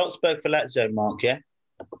Salzburg for Lazio, Mark. Yeah.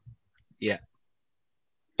 Yeah.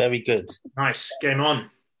 Very good. Nice. Game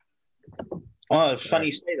on. Oh, it's funny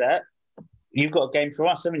you say that. You've got a game for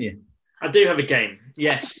us, haven't you? I do have a game,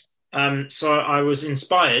 yes. So I was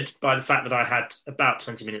inspired by the fact that I had about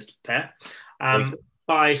 20 minutes to prepare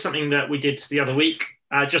by something that we did the other week,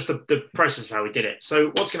 just the process of how we did it. So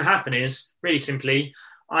what's going to happen is, really simply,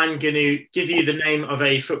 I'm going to give you the name of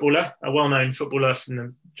a footballer, a well-known footballer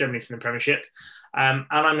generally from the Premiership, And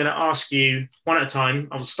I'm going to ask you one at a time.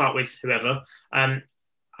 I'll start with whoever.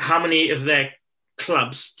 How many of their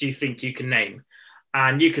clubs do you think you can name?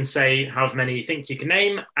 And you can say however many you think you can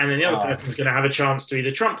name, and then the other person's going to have a chance to either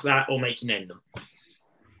trump that or make you name them.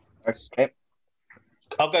 Okay.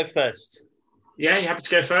 I'll go first. Yeah, you happy to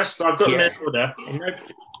go first? So I've got them in order.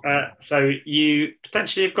 So you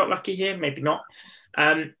potentially have got lucky here, maybe not.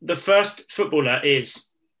 The first footballer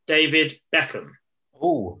is David Beckham.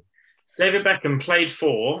 Oh, David Beckham played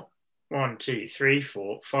for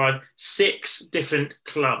 6 different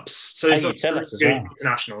clubs. So Hey, you tell us as well.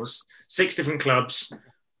 internationals, 6 different clubs.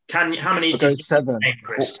 How many? I'll go 7. Name,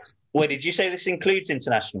 Chris? Wait, did you say this includes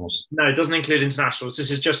internationals? No, it doesn't include internationals.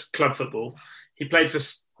 This is just club football. He played for,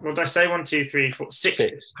 what did I say? 6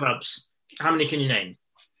 different clubs. How many can you name?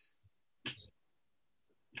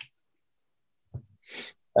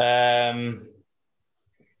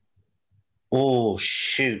 Oh,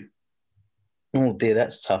 shoot. Oh, dear,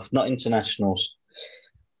 that's tough. Not internationals.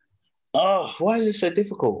 Oh, why is it so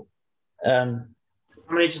difficult? How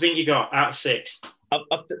many do you think you got out of 6?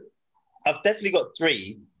 I've definitely got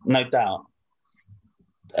 3, no doubt.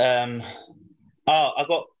 I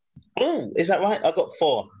got... Oh, is that right? I got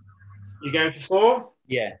 4. You going for 4?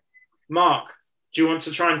 Yeah. Mark, do you want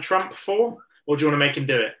to try and trump 4, or do you want to make him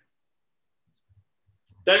do it?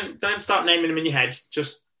 Don't start naming them in your head.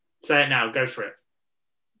 Just say it now. Go for it.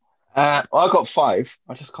 I got 5.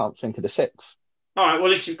 I just can't think of the 6th. All right.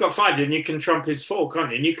 Well, if you've got 5, then you can trump his 4,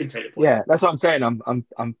 can't you? And you can take the points. Yeah, that's what I'm saying. I'm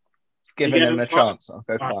giving him a chance. I'll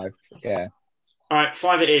go 5. Yeah. All right.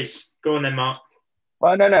 5 it is. Go on then, Mark.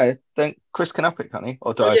 Well, no. Then Chris can up it, can't he?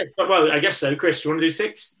 Or do I? Yeah, well, I guess so. Chris, do you want to do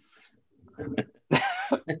 6?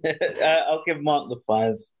 I'll give Mark the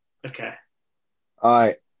 5. Okay. All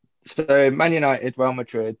right. So Man United, Real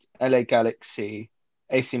Madrid, LA Galaxy,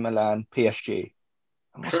 AC Milan, PSG.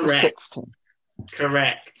 Correct.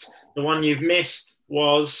 The one you've missed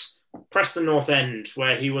was Preston North End,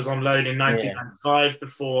 where he was on loan in 1995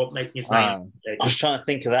 before making his name. I was trying to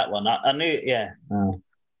think of that one. I knew,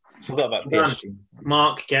 forgot about PSG.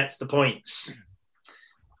 Mark gets the points.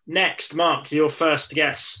 Next, Mark, your first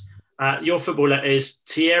guess. Your footballer is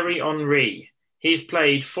Thierry Henry. He's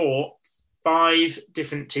played for 5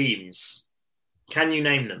 different teams. Can you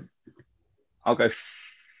name them? I'll go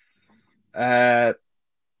 5.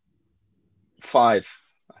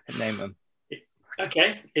 I can name them.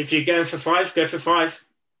 Okay. If you're going for 5, go for 5.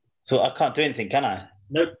 So I can't do anything, can I?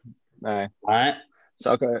 Nope. No. All right.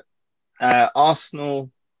 So I'll go Arsenal,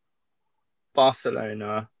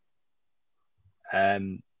 Barcelona,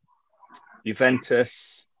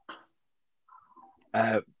 Juventus,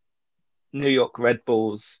 New York Red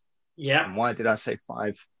Bulls. Yeah. And why did I say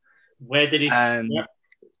 5? Where did he start?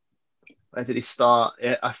 Where did he start?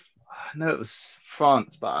 I know it was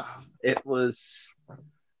France, but it was...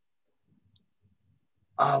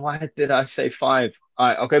 why did I say 5? All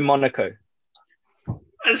right, I'll go Monaco.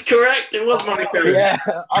 That's correct. It was Monaco. Yeah,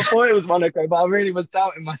 I thought it was Monaco, but I really was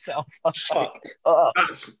doubting myself.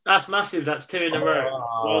 That's massive. That's 2 in a row.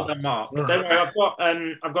 Well done, Mark. Don't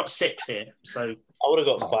worry, I've got 6 here. So I would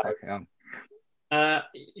have got 5. Okay.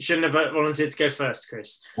 You shouldn't have volunteered to go first,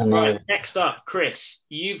 Chris. Right, next up, Chris,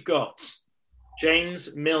 you've got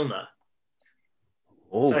James Milner.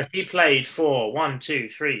 Ooh. So he played for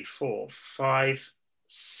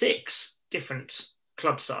 6 different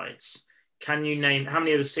club sides. Can you name how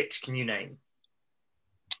many of the 6 can you name?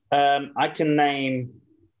 I can name.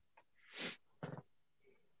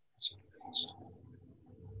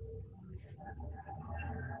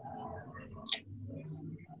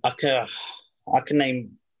 I can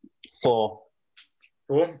name 4.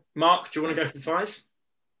 4. Mark, do you want to go for 5?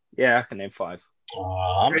 Yeah, I can name 5.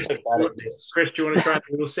 I'm so bad at this. Chris, do you want to try and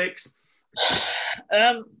do all 6?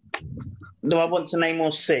 Do I want to name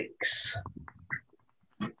all 6?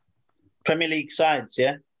 Premier League sides,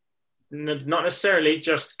 yeah? No, not necessarily,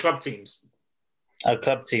 just club teams. Oh,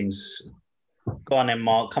 club teams. Go on then,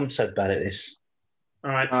 Mark. I'm so bad at this.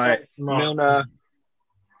 All right.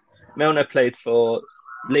 Milner played for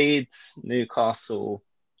Leeds, Newcastle,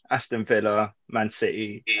 Aston Villa, Man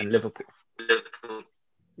City, and Liverpool.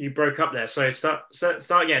 You broke up there. So start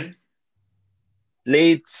again.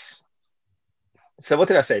 Leeds. So what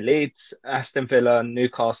did I say? Leeds, Aston Villa,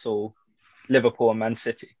 Newcastle, Liverpool, and Man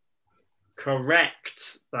City.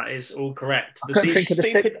 Correct. That is all correct. These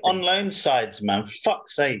stupid on loan sides, man.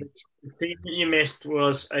 Fuck's sake. The team that you missed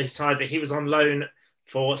was a side that he was on loan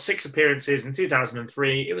for 6 appearances in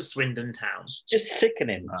 2003. It was Swindon Town. Just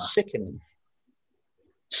sickening. Sickening.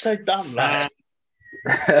 So dumb, lad.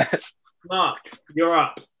 Mark, you're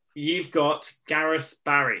up. You've got Gareth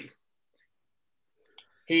Barry.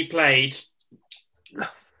 He played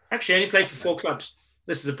Actually, only played for 4 clubs.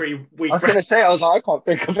 This is a pretty weak. I was going to say, I can't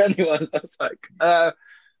think of anyone. I was like, how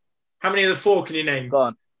many of the 4 can you name? Go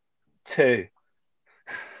on. 2.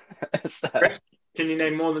 So. Can you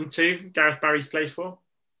name more than 2 Gareth Barry's played for?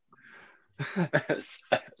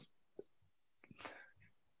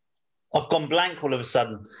 I've gone blank all of a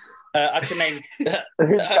sudden. I can name.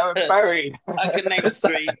 Who's Gareth Barry? I can name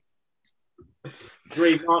 3.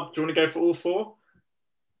 3, Mark. Do you want to go for all 4?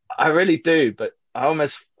 I really do, but I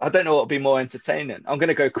don't know what would be more entertaining. I'm going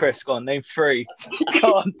to go Chris. Go on, name 3.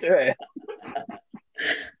 Go on, do it.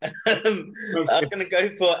 I'm going to go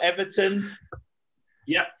for Everton.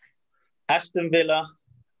 Yep. Aston Villa.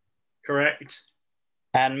 Correct.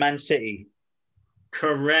 And Man City.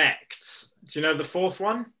 Correct. Do you know the 4th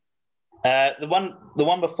one? The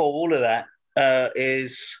one before all of that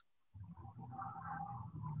is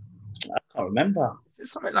I can't remember. Is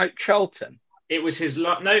it something like Charlton? It was his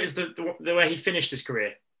no. It's the way he finished his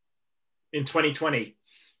career in 2020.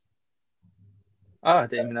 Oh, I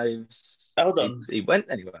didn't even know Hold on. He went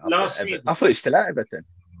anywhere. Last season. I thought he was still at Everton.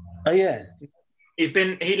 Oh yeah.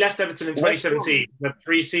 He left Everton in 2017. He had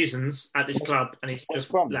 3 seasons at this club, and he's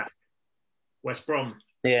just left. West Brom.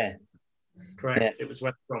 Yeah. Correct. Yeah. It was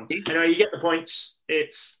West Brom. Anyway, you get the points.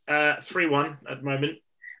 It's 3-1 at the moment.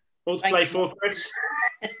 All to play for, Chris.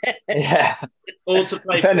 Yeah. All to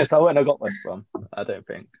play for. Fairness, I wouldn't have got West Brom. I don't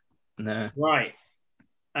think. No. Right.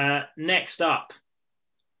 Next up,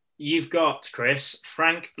 you've got, Chris,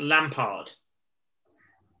 Frank Lampard.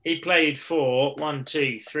 He played for 1,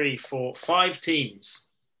 2, 3, 4, 5 teams.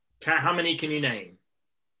 How many can you name?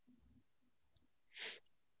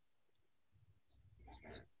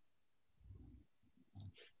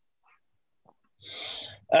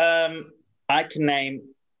 I can name.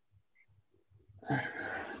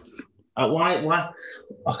 Why?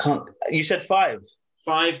 I can't. You said 5.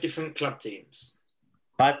 5 different club teams.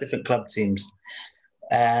 5 different club teams.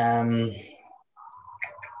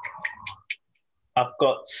 I've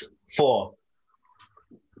got 4.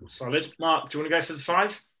 Solid. Mark, do you want to go for the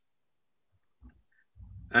 5?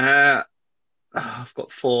 I've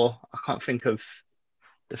got 4. I can't think of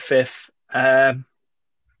the 5th.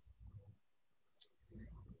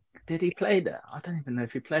 Did he play there? I don't even know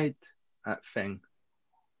if he played that thing.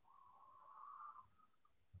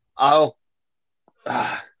 Because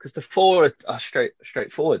the 4 are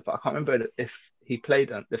straightforward, but I can't remember if he played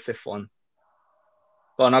the 5th one.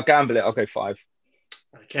 Go on, I'll gamble it. I'll go 5.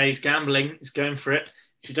 Okay, he's gambling. He's going for it.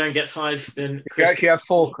 If you don't get 5, then Chris... You actually have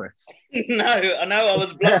 4, Chris. No, I know. I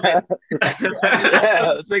was bluffing.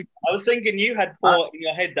 I was thinking you had 4 in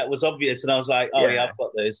your head that was obvious, and I was like, oh, yeah I've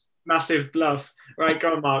got those. Massive bluff. Right, go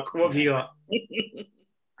on, Mark. What have you got?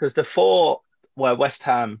 Because the 4 were West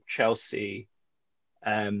Ham, Chelsea,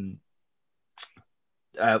 New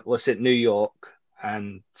York,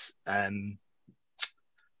 and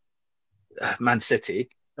Man City.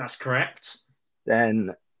 That's correct.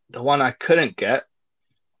 Then the one I couldn't get,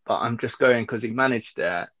 but I'm just going because he managed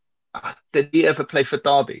there. Did he ever play for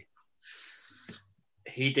Derby?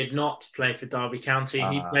 He did not play for Derby County.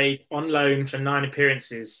 He played on loan for 9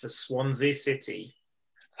 appearances for Swansea City.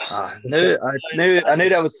 I knew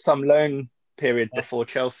there was some loan period before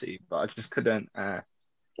Chelsea, but I just couldn't.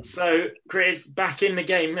 So Chris back in the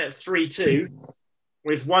game at 3-2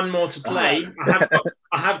 with 1 more to play.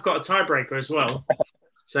 I have got a tiebreaker as well.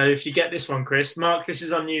 So if you get this one, Chris, Mark, this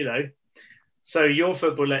is on you though. So your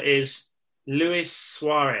footballer is Luis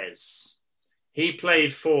Suarez. He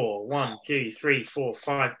played for 1, 2, 3, 4,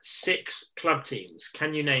 5, 6 club teams.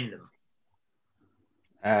 Can you name them?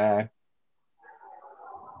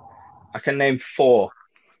 I can name 4.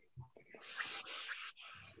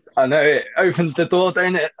 I know it opens the door,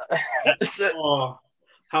 don't it?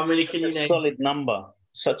 How many can you name? Solid number.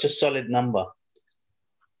 Such a solid number.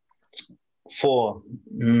 4.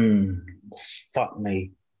 Fuck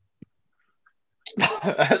me.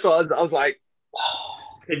 That's what I was like.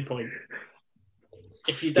 Pinpoint.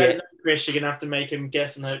 If you don't know Chris, you're gonna have to make him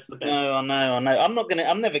guess and hope for the best. No, I know.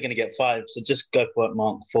 I'm never gonna get 5. So just go for it,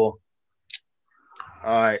 Mark. 4.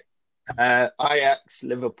 All right. Ajax,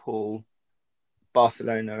 Liverpool,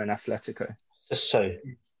 Barcelona, and Atletico. Just so.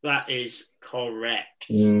 That is correct.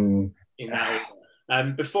 In that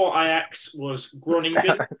order. Before Ajax was Groningen.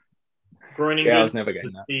 Yeah, I was never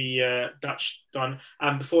getting that. The Dutch done.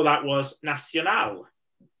 And before that was Nacional.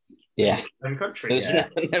 Yeah. Home country. I was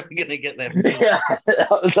never going to get them. Yeah, I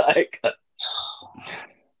was like...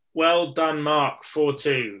 Well done, Mark.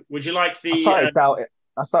 4-2. Would you like the...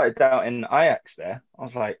 I started doubting Ajax there. I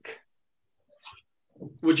was like...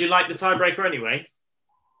 Would you like the tiebreaker anyway?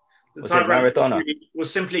 The was it Maradona?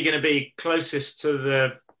 was simply going to be closest to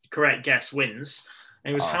the correct guess wins.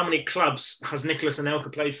 And it was how many clubs has Nicolas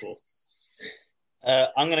Anelka played for?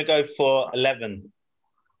 I'm going to go for 11.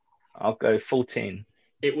 I'll go 14.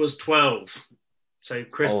 It was 12. So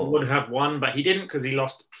Chris would have won, but he didn't because he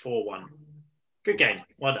lost 4-1. Good game.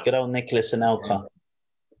 Well done. Good old Nicolas Anelka.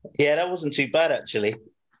 Yeah, that wasn't too bad, actually.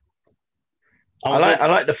 I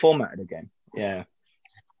like the format of the game. Yeah.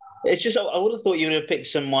 It's just, I would have thought you would have picked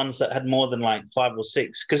some ones that had more than like 5 or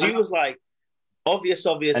 6. Because you was like, obvious.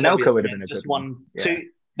 Anelka would have been a just good one. Two.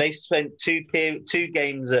 They spent two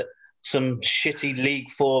games at some shitty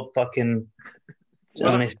League 4 fucking...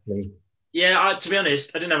 honestly. Yeah, to be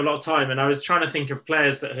honest, I didn't have a lot of time, and I was trying to think of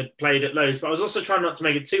players that had played at lows, but I was also trying not to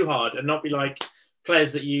make it too hard and not be like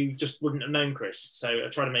players that you just wouldn't have known, Chris. So I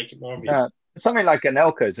try to make it more obvious. Something like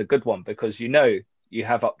Anelka is a good one because you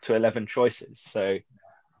have up to 11 choices, so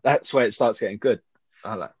that's where it starts getting good.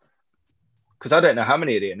 Because I don't know how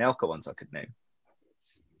many of the Anelka ones I could name.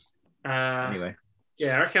 Anyway.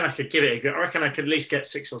 Yeah, I reckon I could give it a go. I reckon I could at least get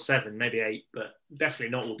 6 or 7, maybe 8, but definitely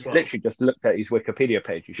not all 12. Literally just looked at his Wikipedia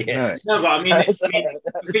page. You should know it. No, but I mean,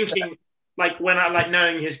 thinking, like, when I, like,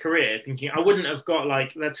 knowing his career, thinking I wouldn't have got,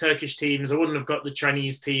 like, the Turkish teams, I wouldn't have got the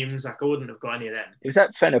Chinese teams, like, I wouldn't have got any of them. He was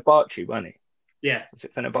at Fenerbahce, wasn't he? Yeah. Was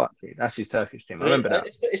it Fenerbahce? That's his Turkish team. I remember that.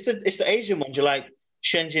 It's the Asian ones. You're like,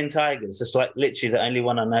 Shenzhen Tigers. It's like literally the only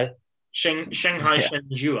one I know. Shanghai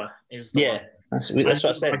Shenhua is the one. That's what I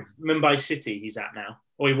said. Mumbai City he's at now.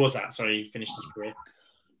 Or he was at, sorry, he finished his career.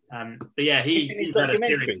 But yeah, he's at a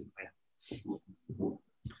documentary.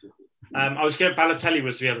 I was going to, Balotelli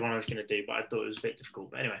was the other one I was going to do, but I thought it was a bit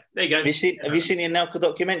difficult. But anyway, there you go. Have you seen the Anelka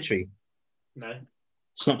documentary? No.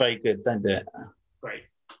 It's not very good. Don't do it. Great.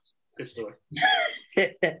 Good story.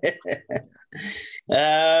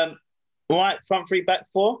 Right, front 3, back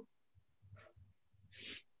 4.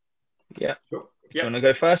 Yeah. Sure. You want to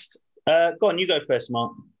go first? Go on, you go first,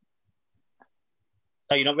 Mark.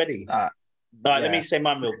 Oh, you're not ready? All right, let me say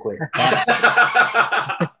mine real quick.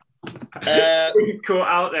 Caught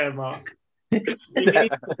out there, Mark. He needs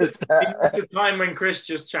the time when Chris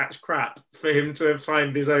just chats crap for him to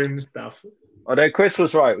find his own stuff. Although Chris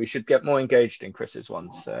was right, we should get more engaged in Chris's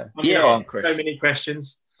ones. Go on, Chris. So many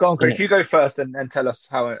questions. Go on, Chris. You go first and tell us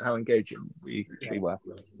how engaging we were.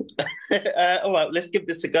 All right, let's give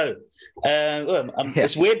this a go.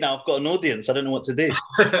 It's weird now. I've got an audience. I don't know what to do.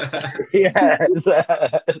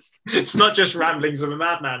 It's not just ramblings of a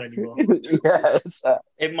madman anymore. Yes.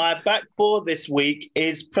 In my back 4 this week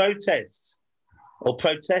is protests.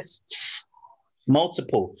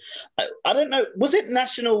 Multiple. I don't know. Was it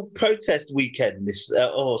National Protest Weekend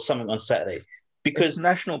or something on Saturday? Because it's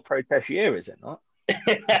National Protest Year, is it not?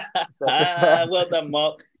 Well done,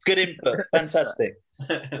 Mark. Good input. Fantastic.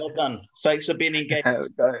 Well done. Thanks for being engaged. Have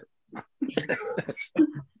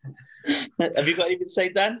you got anything to say,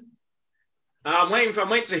 Dan? I'm waiting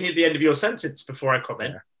to hear the end of your sentence before I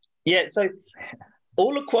comment. Yeah. So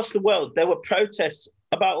all across the world, there were protests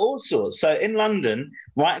about all sorts. So in London,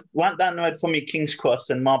 right down the road from me, King's Cross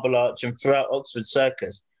and Marble Arch and throughout Oxford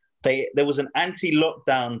Circus, there was an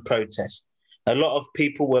anti-lockdown protest. A lot of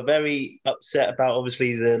people were very upset about,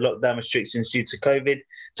 obviously, the lockdown restrictions due to COVID.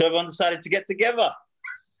 So everyone decided to get together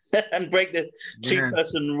and break the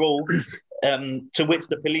 2-person rule, to which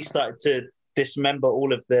the police started to dismember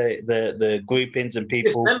all of the groupings and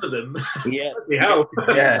people. Dismember them? Yeah.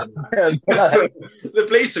 The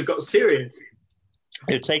police have got serious.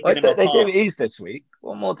 They're taking them they apart. did ease this week.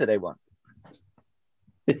 What more do they want?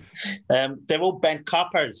 They're all bent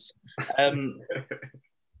coppers. So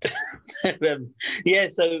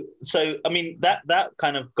I mean that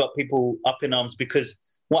kind of got people up in arms, because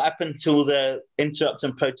what happened to the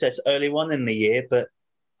interrupting protests early on in the year, but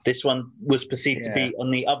this one was perceived to be on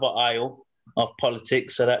the other aisle of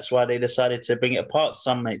politics, so that's why they decided to bring it apart,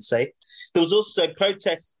 some might say. There was also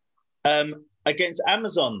protests against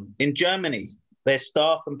Amazon in Germany. Their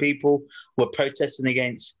staff and people were protesting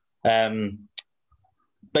against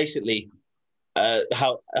basically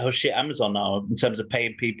how shit Amazon are in terms of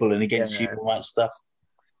paying people and against human rights stuff.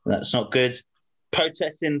 That's not good.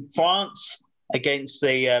 Protests in France against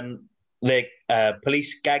the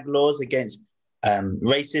police gag laws, against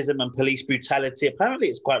racism and police brutality. Apparently,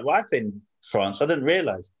 it's quite rife in France. I didn't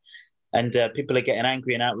realise. And people are getting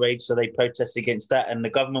angry and outraged, so they protest against that. And the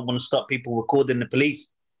government want to stop people recording the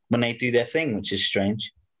police when they do their thing, which is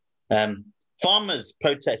strange. Farmers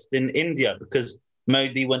protest in India because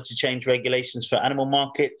Modi wants to change regulations for animal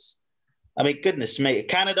markets. I mean, goodness me.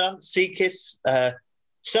 Canada, Seekers,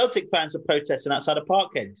 Celtic fans are protesting outside of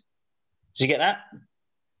Parkhead. Did you get that?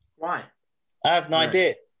 Why? I have no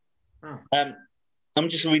idea. Oh. I'm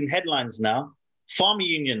just reading headlines now. Farmer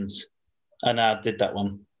unions. I know I did that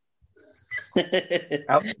one.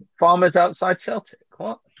 Farmers outside Celtic.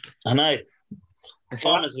 What? I know.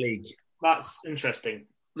 Farmers League. That's interesting.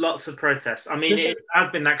 Lots of protests. I mean, it has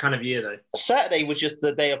been that kind of year, though. Saturday was just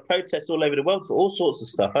the day of protests all over the world for all sorts of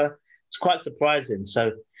stuff. It's quite surprising.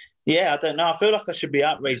 So, yeah, I don't know. I feel like I should be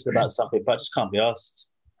outraged about something, but I just can't be asked.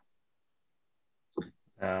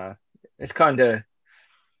 It's kind of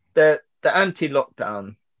the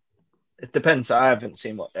anti-lockdown. It depends. I haven't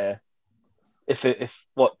seen what they're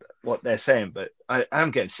what they're saying, but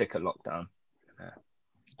I'm getting sick of lockdown.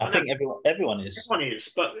 I think everyone is. Everyone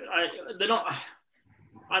is, but they're not.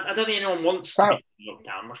 I don't think anyone wants to be locked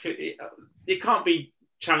down. Like it can't be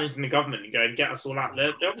challenging the government and going get us all out.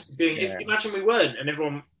 They're obviously doing. Yeah. If imagine we weren't, and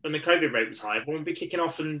everyone when the COVID rate was high, everyone would be kicking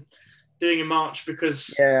off and doing a march because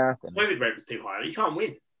the COVID rate was too high. You can't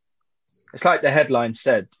win. It's like the headline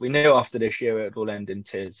said. We knew after this year it would all end in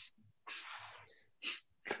tears.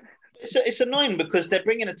 It's annoying because they're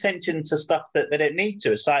bringing attention to stuff that they don't need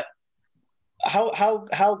to. It's like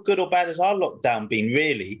how good or bad has our lockdown been,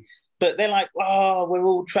 really? But they're like, oh, we're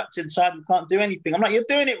all trapped inside. We can't do anything. I'm like, you're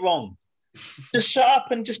doing it wrong. Just shut up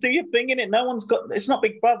and just do your thing, innit? No one's got. It's not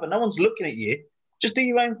Big Brother. No one's looking at you. Just do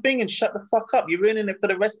your own thing and shut the fuck up. You're ruining it for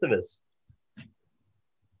the rest of us.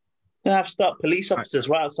 You have to start police officers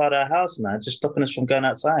right outside our house now, just stopping us from going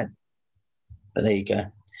outside. But there you go.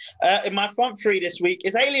 In my front three this week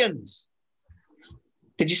is Aliens.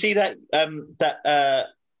 Did you see that? That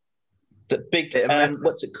big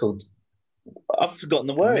what's it called? I've forgotten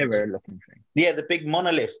the words. Mirror-looking thing. Yeah, the big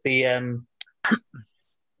monolith, the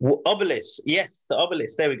obelisk. Yes, the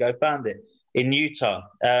obelisk. There we go. Found it in Utah.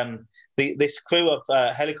 This crew of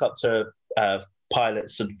helicopter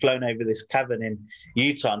pilots had flown over this cavern in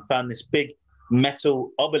Utah and found this big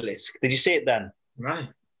metal obelisk. Did you see it, Dan? Right.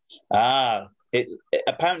 It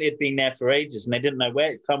apparently had been there for ages and they didn't know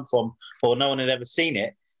where it come from or no one had ever seen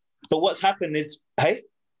it. But what's happened is, hey?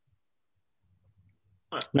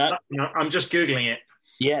 No, I'm just Googling it.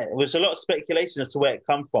 Yeah, there was a lot of speculation as to where it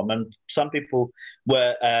come from and some people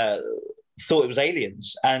were thought it was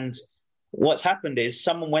aliens. And what's happened is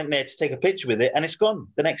someone went there to take a picture with it and it's gone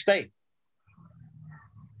the next day.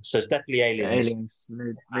 So it's definitely aliens.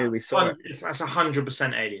 We saw it. That's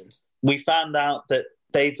 100% aliens. We found out that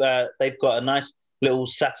they've got a nice little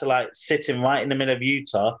satellite sitting right in the middle of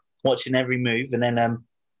Utah, watching every move, and then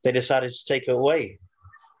they decided to take it away.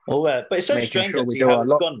 But it's so strange to see how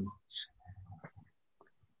it's gone.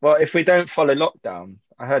 Well, if we don't follow lockdown,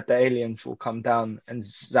 I heard the aliens will come down and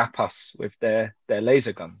zap us with their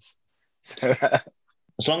laser guns. So,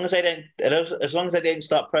 as long as they don't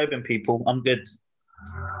start probing people, I'm good.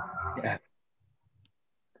 Yeah.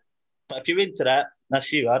 But if you're into that,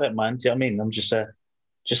 that's you. I don't mind. Do you know what I mean? I'm just out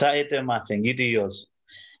here doing my thing. You do yours.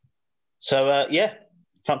 So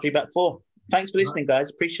front feedback 4. Thanks for listening, guys.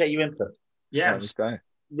 Appreciate your input. Yeah, it was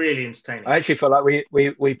really entertaining. I actually felt like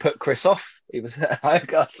we put Chris off. He was our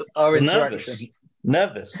interaction.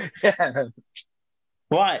 Nervous. Yeah.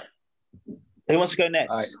 Right. Who wants to go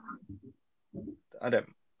next? I'll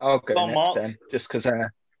go next, Mark. Then, just because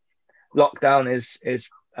lockdown is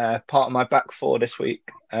part of my back 4 this week.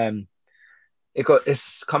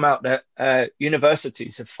 It's come out that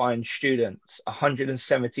universities have fined students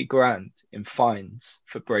 170 grand in fines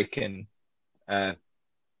for breaking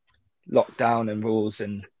lockdown and rules,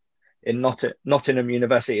 and in Nottingham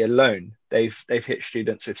University alone, they've hit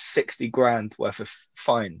students with 60 grand worth of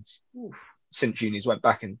fines. Oof. Since unis went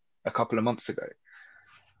back in a couple of months ago.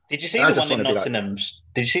 Did you see the one in Nottingham?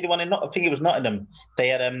 Did you see the one in I think it was Nottingham. They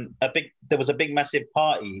had there was a big massive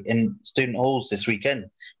party in student halls this weekend,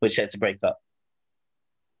 which had to break up.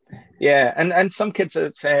 Yeah, and some kids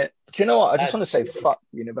are saying, do you know what? I just want to say fuck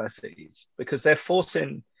universities, because they're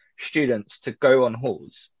forcing students to go on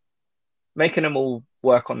halls, making them all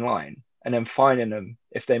work online, and then fining them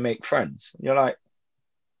if they make friends. And you're like,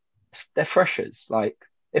 they're freshers. Like,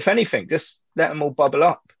 if anything, just let them all bubble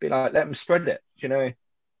up. Be like, let them spread it. You know,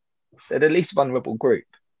 they're the least vulnerable group.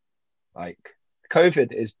 Like,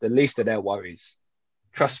 COVID is the least of their worries.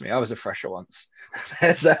 Trust me, I was a fresher once.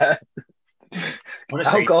 There's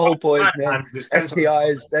honestly, alcohol poisoning,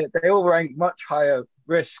 STIs, they all rank much higher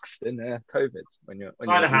risks than COVID when you're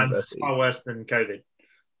Cider hands is far worse than COVID.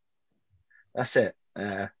 That's it.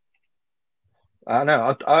 I don't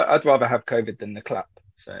know. I'd rather have COVID than the clap.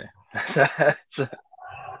 So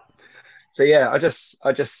yeah, I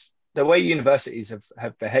just the way universities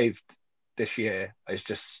have behaved this year is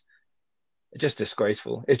just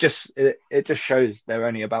disgraceful. It just shows they're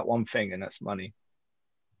only about one thing, and that's money.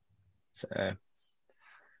 So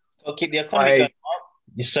I'll keep the economy going up.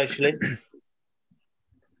 You're socialist.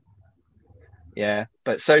 Yeah,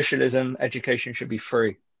 but socialism, education should be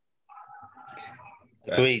free.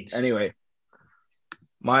 Agreed. Anyway,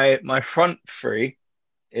 my front three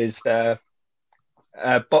is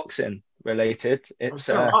boxing related. It's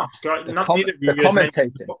the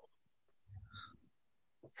commentating.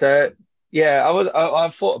 So yeah, I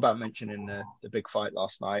thought about mentioning the big fight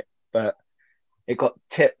last night, but it got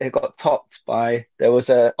topped by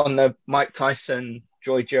on the Mike Tyson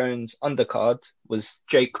Joy Jones undercard was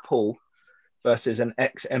Jake Paul versus an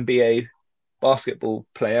ex-NBA basketball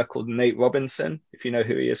player called Nate Robinson. If you know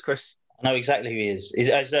who he is, Chris. I know exactly who he is. He's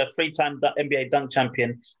a 3-time NBA dunk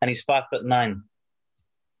champion, and he's 5'9".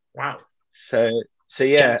 Wow. So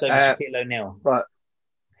yeah, Shaquille O'Neal. But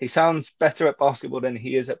he sounds better at basketball than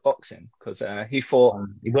he is at boxing because he fought.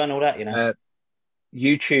 He weren't all that, you know.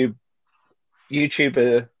 YouTuber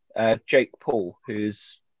Jake Paul,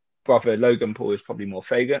 whose brother Logan Paul is probably more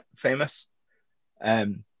famous.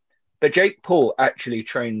 But Jake Paul actually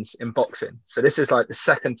trains in boxing. So this is like the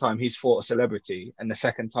second time he's fought a celebrity and the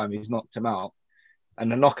second time he's knocked him out.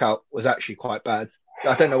 And the knockout was actually quite bad.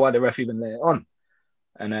 I don't know why the ref even let it on.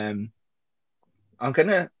 And I'm going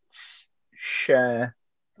to share.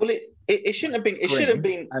 Well, it shouldn't have been. It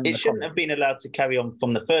shouldn't have been allowed to carry on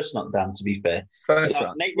from the first knockdown. To be fair,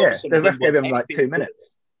 the ref gave him like 2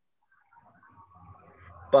 minutes.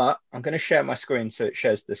 But I'm going to share my screen so it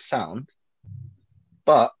shares the sound.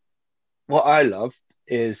 But what I loved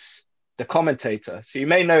is the commentator. So you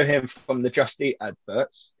may know him from the Just Eat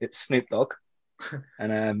adverts. It's Snoop Dogg,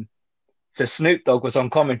 and so Snoop Dogg was on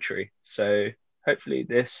commentary. So hopefully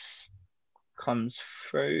this comes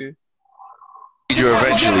through. You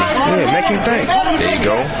eventually. Yeah, make him think. There you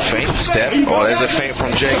go. Feint, step. Oh, there's a feint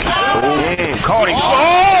from Jake. Caught him.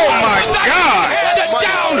 Oh, my God.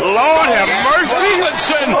 Down. Lord have mercy.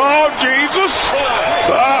 Oh, Jesus.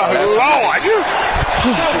 Oh, Lord.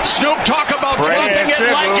 Snoop, talk about dropping it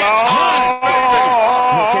like it's hot.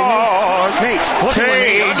 Take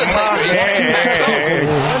my hand.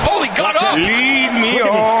 Holy, got up. Lead me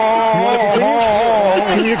on.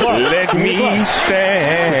 Let me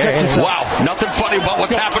stand. Wow, nothing funny about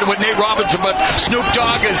what's happening with Nate Robinson, but Snoop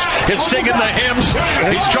Dogg is singing the hymns.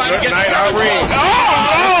 He's trying to get Oh,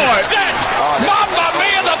 Lord! Mamma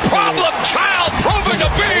Mia, the problem child, proving to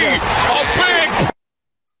be a big.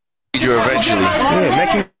 You eventually. Yeah, make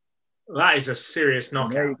him. That is a serious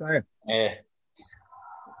knockout. There you go. Yeah.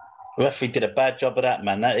 Referee did a bad job of that,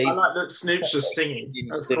 man. I like that Snoop's just singing.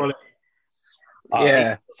 That's quality.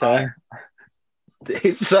 Yeah, so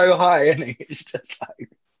it's so high, isn't it? It's just like.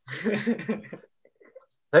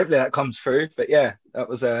 Hopefully that comes through, but yeah, that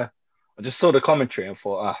was I just saw the commentary and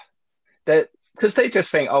thought, because they just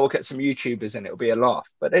think, we'll get some YouTubers and it'll be a laugh,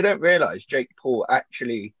 but they don't realize Jake Paul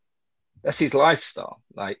actually, that's his lifestyle.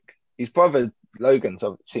 Like his brother Logan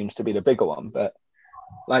seems to be the bigger one, but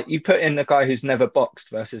like you put in the guy who's never boxed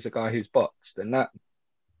versus a guy who's boxed, and that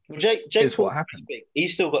Jake is what happened.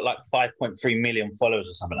 He's still got like 5.3 million followers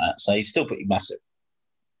or something like that, so he's still pretty massive.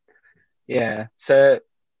 Yeah, so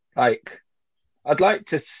like I'd like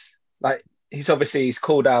to he's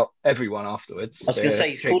called out everyone afterwards. I was going to say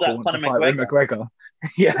he's called out Conor McGregor.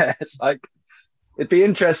 Yeah, it's like it'd be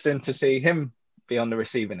interesting to see him be on the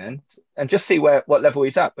receiving end and just see what level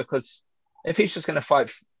he's at, because if he's just going to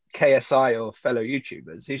fight KSI or fellow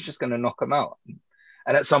YouTubers, he's just going to knock them out,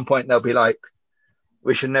 and at some point they'll be like,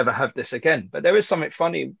 we should never have this again. But there is something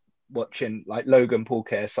funny watching like Logan Paul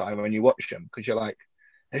KSI when you watch them, because you're like,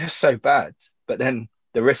 they're just so bad, but then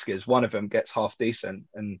the risk is one of them gets half decent,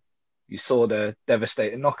 and you saw the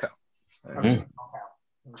devastating knockout. That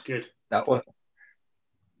was good. That was.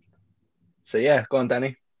 So yeah, go on,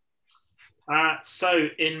 Danny. So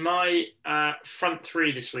in my front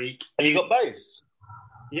three this week, you got both.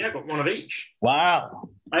 Yeah, I got one of each. Wow.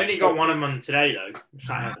 I only got one of them today though, which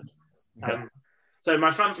I haven't. So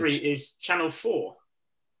my front three is Channel 4.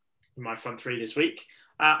 In my front three this week.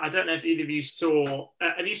 I don't know if either of you saw.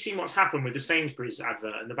 Have you seen what's happened with the Sainsbury's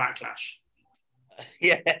advert and the backlash?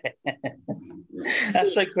 Yeah,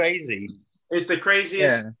 that's so crazy. It's the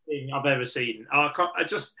craziest thing I've ever seen.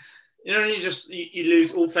 You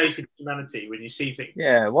lose all faith in humanity when you see things.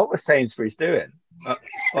 Yeah, what was Sainsbury's doing?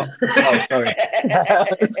 Sorry.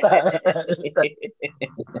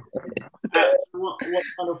 What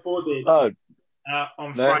Channel 4 did?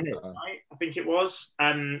 On Friday night, I think it was.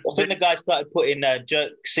 I think the guy started putting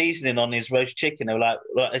jerk seasoning on his roast chicken. They were like,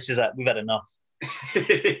 "This is we've had enough."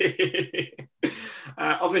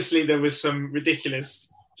 Obviously, there was some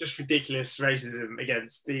ridiculous racism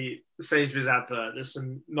against the Sainsbury's advert. There's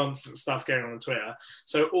some nonsense stuff going on Twitter.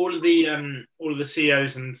 So all of the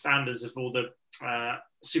CEOs and founders of all the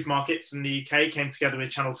supermarkets in the UK came together with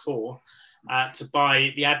Channel 4 to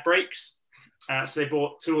buy the ad breaks. So they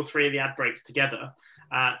brought 2 or 3 of the ad breaks together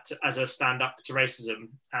as a stand up to racism,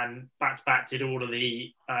 and back to back did all of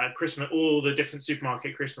the all the different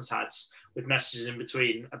supermarket Christmas ads with messages in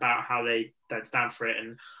between about how they don't stand for it.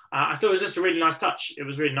 And I thought it was just a really nice touch. It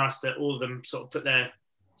was really nice that all of them sort of put their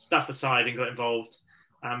stuff aside and got involved.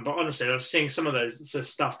 But honestly, I was seeing some of those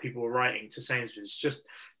stuff people were writing to Sainsbury's.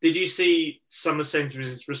 Did you see some of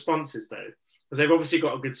Sainsbury's responses though? Because they've obviously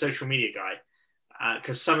got a good social media guy.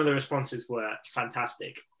 Because some of the responses were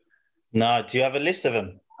fantastic. No, do you have a list of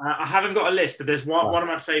them? I haven't got a list, but there's one of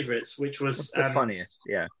my favourites, which was the funniest.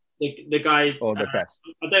 Yeah, the guy or the best.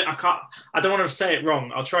 I don't want to say it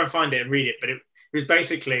wrong. I'll try and find it and read it, but it was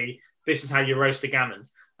basically, this is how you roast a gammon.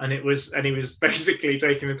 And he was basically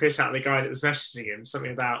taking the piss out of the guy that was messaging him,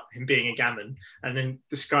 something about him being a gammon, and then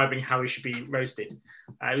describing how he should be roasted.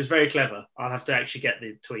 It was very clever. I'll have to actually get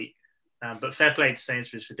the tweet. But fair play to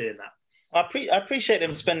Sainsbury's for doing that. I appreciate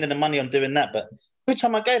them spending the money on doing that, but every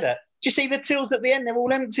time I go there, do you see the tills at the end? They're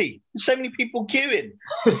all empty. There's so many people queuing.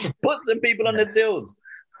 Put some people on the tills.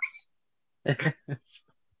 They're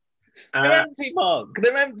empty, Mark.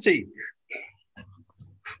 They're empty.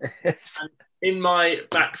 In my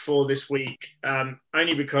back four this week,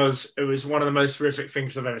 only because it was one of the most horrific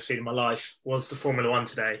things I've ever seen in my life, was the Formula One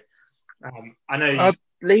today. I know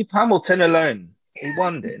leave Hamilton alone. He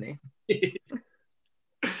won, didn't he?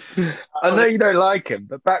 I know you don't like him,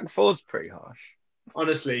 but back four's pretty harsh.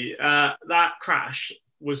 Honestly, that crash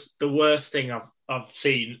was the worst thing I've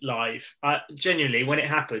seen live. Genuinely, when it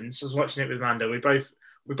happened, I was watching it with Mando. We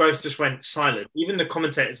both just went silent. Even the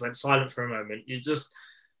commentators went silent for a moment. You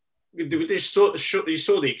saw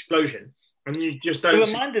the explosion, and you just don't.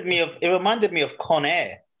 It reminded me of Con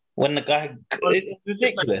Air when the guy. It's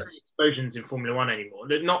ridiculous. Explosions in Formula One anymore.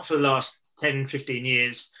 Not for the last 10, 15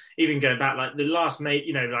 years. Even going back, like the last mate,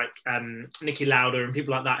 Niki Lauda and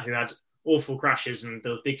people like that who had awful crashes and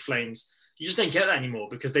those big flames. You just don't get that anymore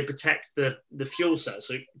because they protect the fuel cell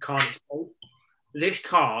so it can't explode. This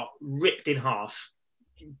car ripped in half.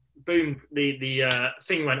 Boom! The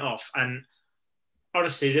thing went off, and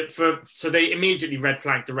honestly, so they immediately red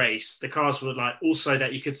flagged the race. The cars were also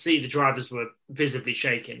that you could see the drivers were visibly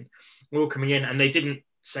shaking. We're all coming in, and they didn't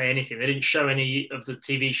say anything. They didn't show any of the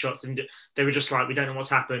TV shots. They were just like, we don't know what's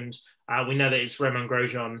happened. We know that it's Romain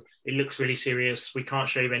Grosjean. It looks really serious. We can't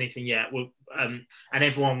show you anything yet. And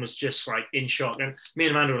everyone was just in shock. And me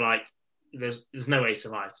and Amanda were like, there's no way he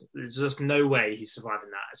survived. There's just no way he's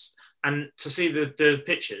surviving that. And to see the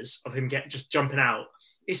pictures of him just jumping out,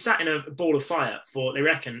 he sat in a ball of fire for, they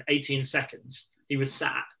reckon, 18 seconds. He was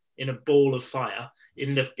sat in a ball of fire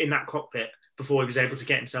in that cockpit before he was able to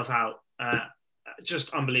get himself out.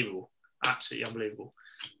 Just unbelievable. Absolutely unbelievable.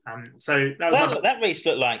 So that race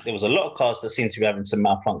looked like there was a lot of cars that seemed to be having some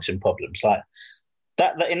malfunction problems. Like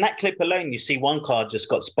that in that clip alone, you see one car just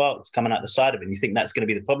got sparks coming out the side of it, and you think that's going to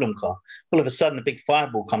be the problem car. All of a sudden, the big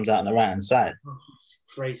fireball comes out on the right hand side.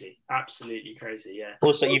 Crazy, absolutely crazy. Yeah.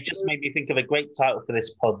 Also, you've just made me think of a great title for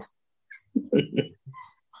this pod.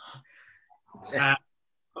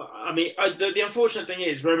 The unfortunate thing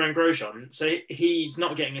is Romain Grosjean, so he's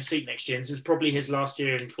not getting a seat next year. This is probably his last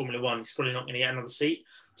year in Formula One. He's probably not going to get another seat.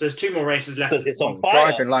 So there's 2 more races left. It's on fire.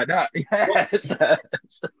 Driving like that.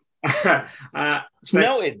 It's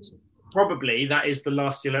melted. Probably that is the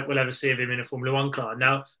last we'll ever see of him in a Formula One car.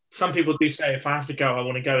 Now, some people do say, if I have to go, I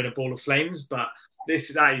want to go in a ball of flames, but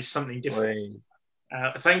that is something different.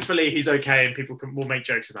 Thankfully, he's okay, and people will make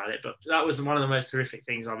jokes about it. But that was one of the most horrific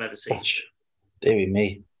things I've ever seen. Dear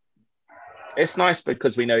me. It's nice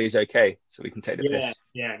because we know he's okay, so we can take the piss.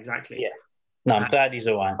 Yeah, exactly. Yeah. No, I'm glad he's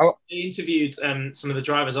all right. They interviewed some of the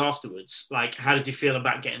drivers afterwards. Like, how did you feel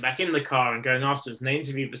about getting back in the car and going afterwards? And they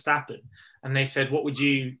interviewed Verstappen, and they said, what would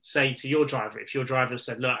you say to your driver if your driver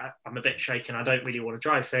said, look, I'm a bit shaken, I don't really want to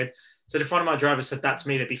drive? So if one of my drivers said that to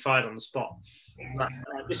me, they'd be fired on the spot.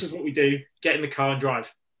 This is what we do, get in the car and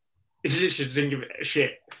drive. He just didn't give it a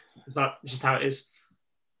shit. It's just how it is.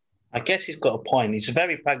 I guess he's got a point. He's a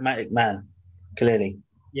very pragmatic man, clearly.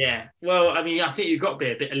 Yeah. Well, I mean, I think you've got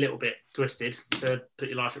to be a little bit twisted to put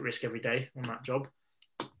your life at risk every day on that job.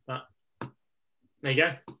 But there you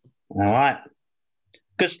go. All right.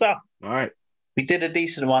 Good stuff. All right. We did a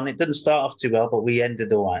decent one. It didn't start off too well, but we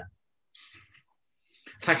ended all right.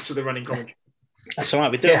 Thanks for the running commentary. That's all right.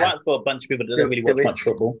 We're doing right for a bunch of people that don't really watch much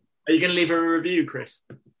football. Are you going to leave a review, Chris?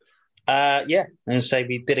 Yeah, and say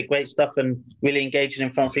we did a great stuff and really engaging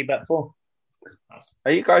in front feedback 4.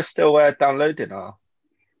 Are you guys still downloading our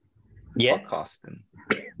podcast?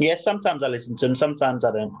 Yeah, sometimes I listen to them, sometimes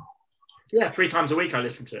I don't. Yeah, 3 times a week I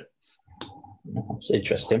listen to it. That's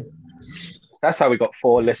interesting. That's how we got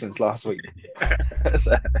 4 listens last week.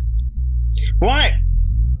 Right.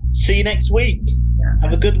 See you next week.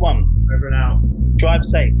 Have a good one. Over and out. Drive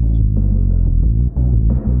safe.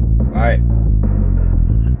 Right.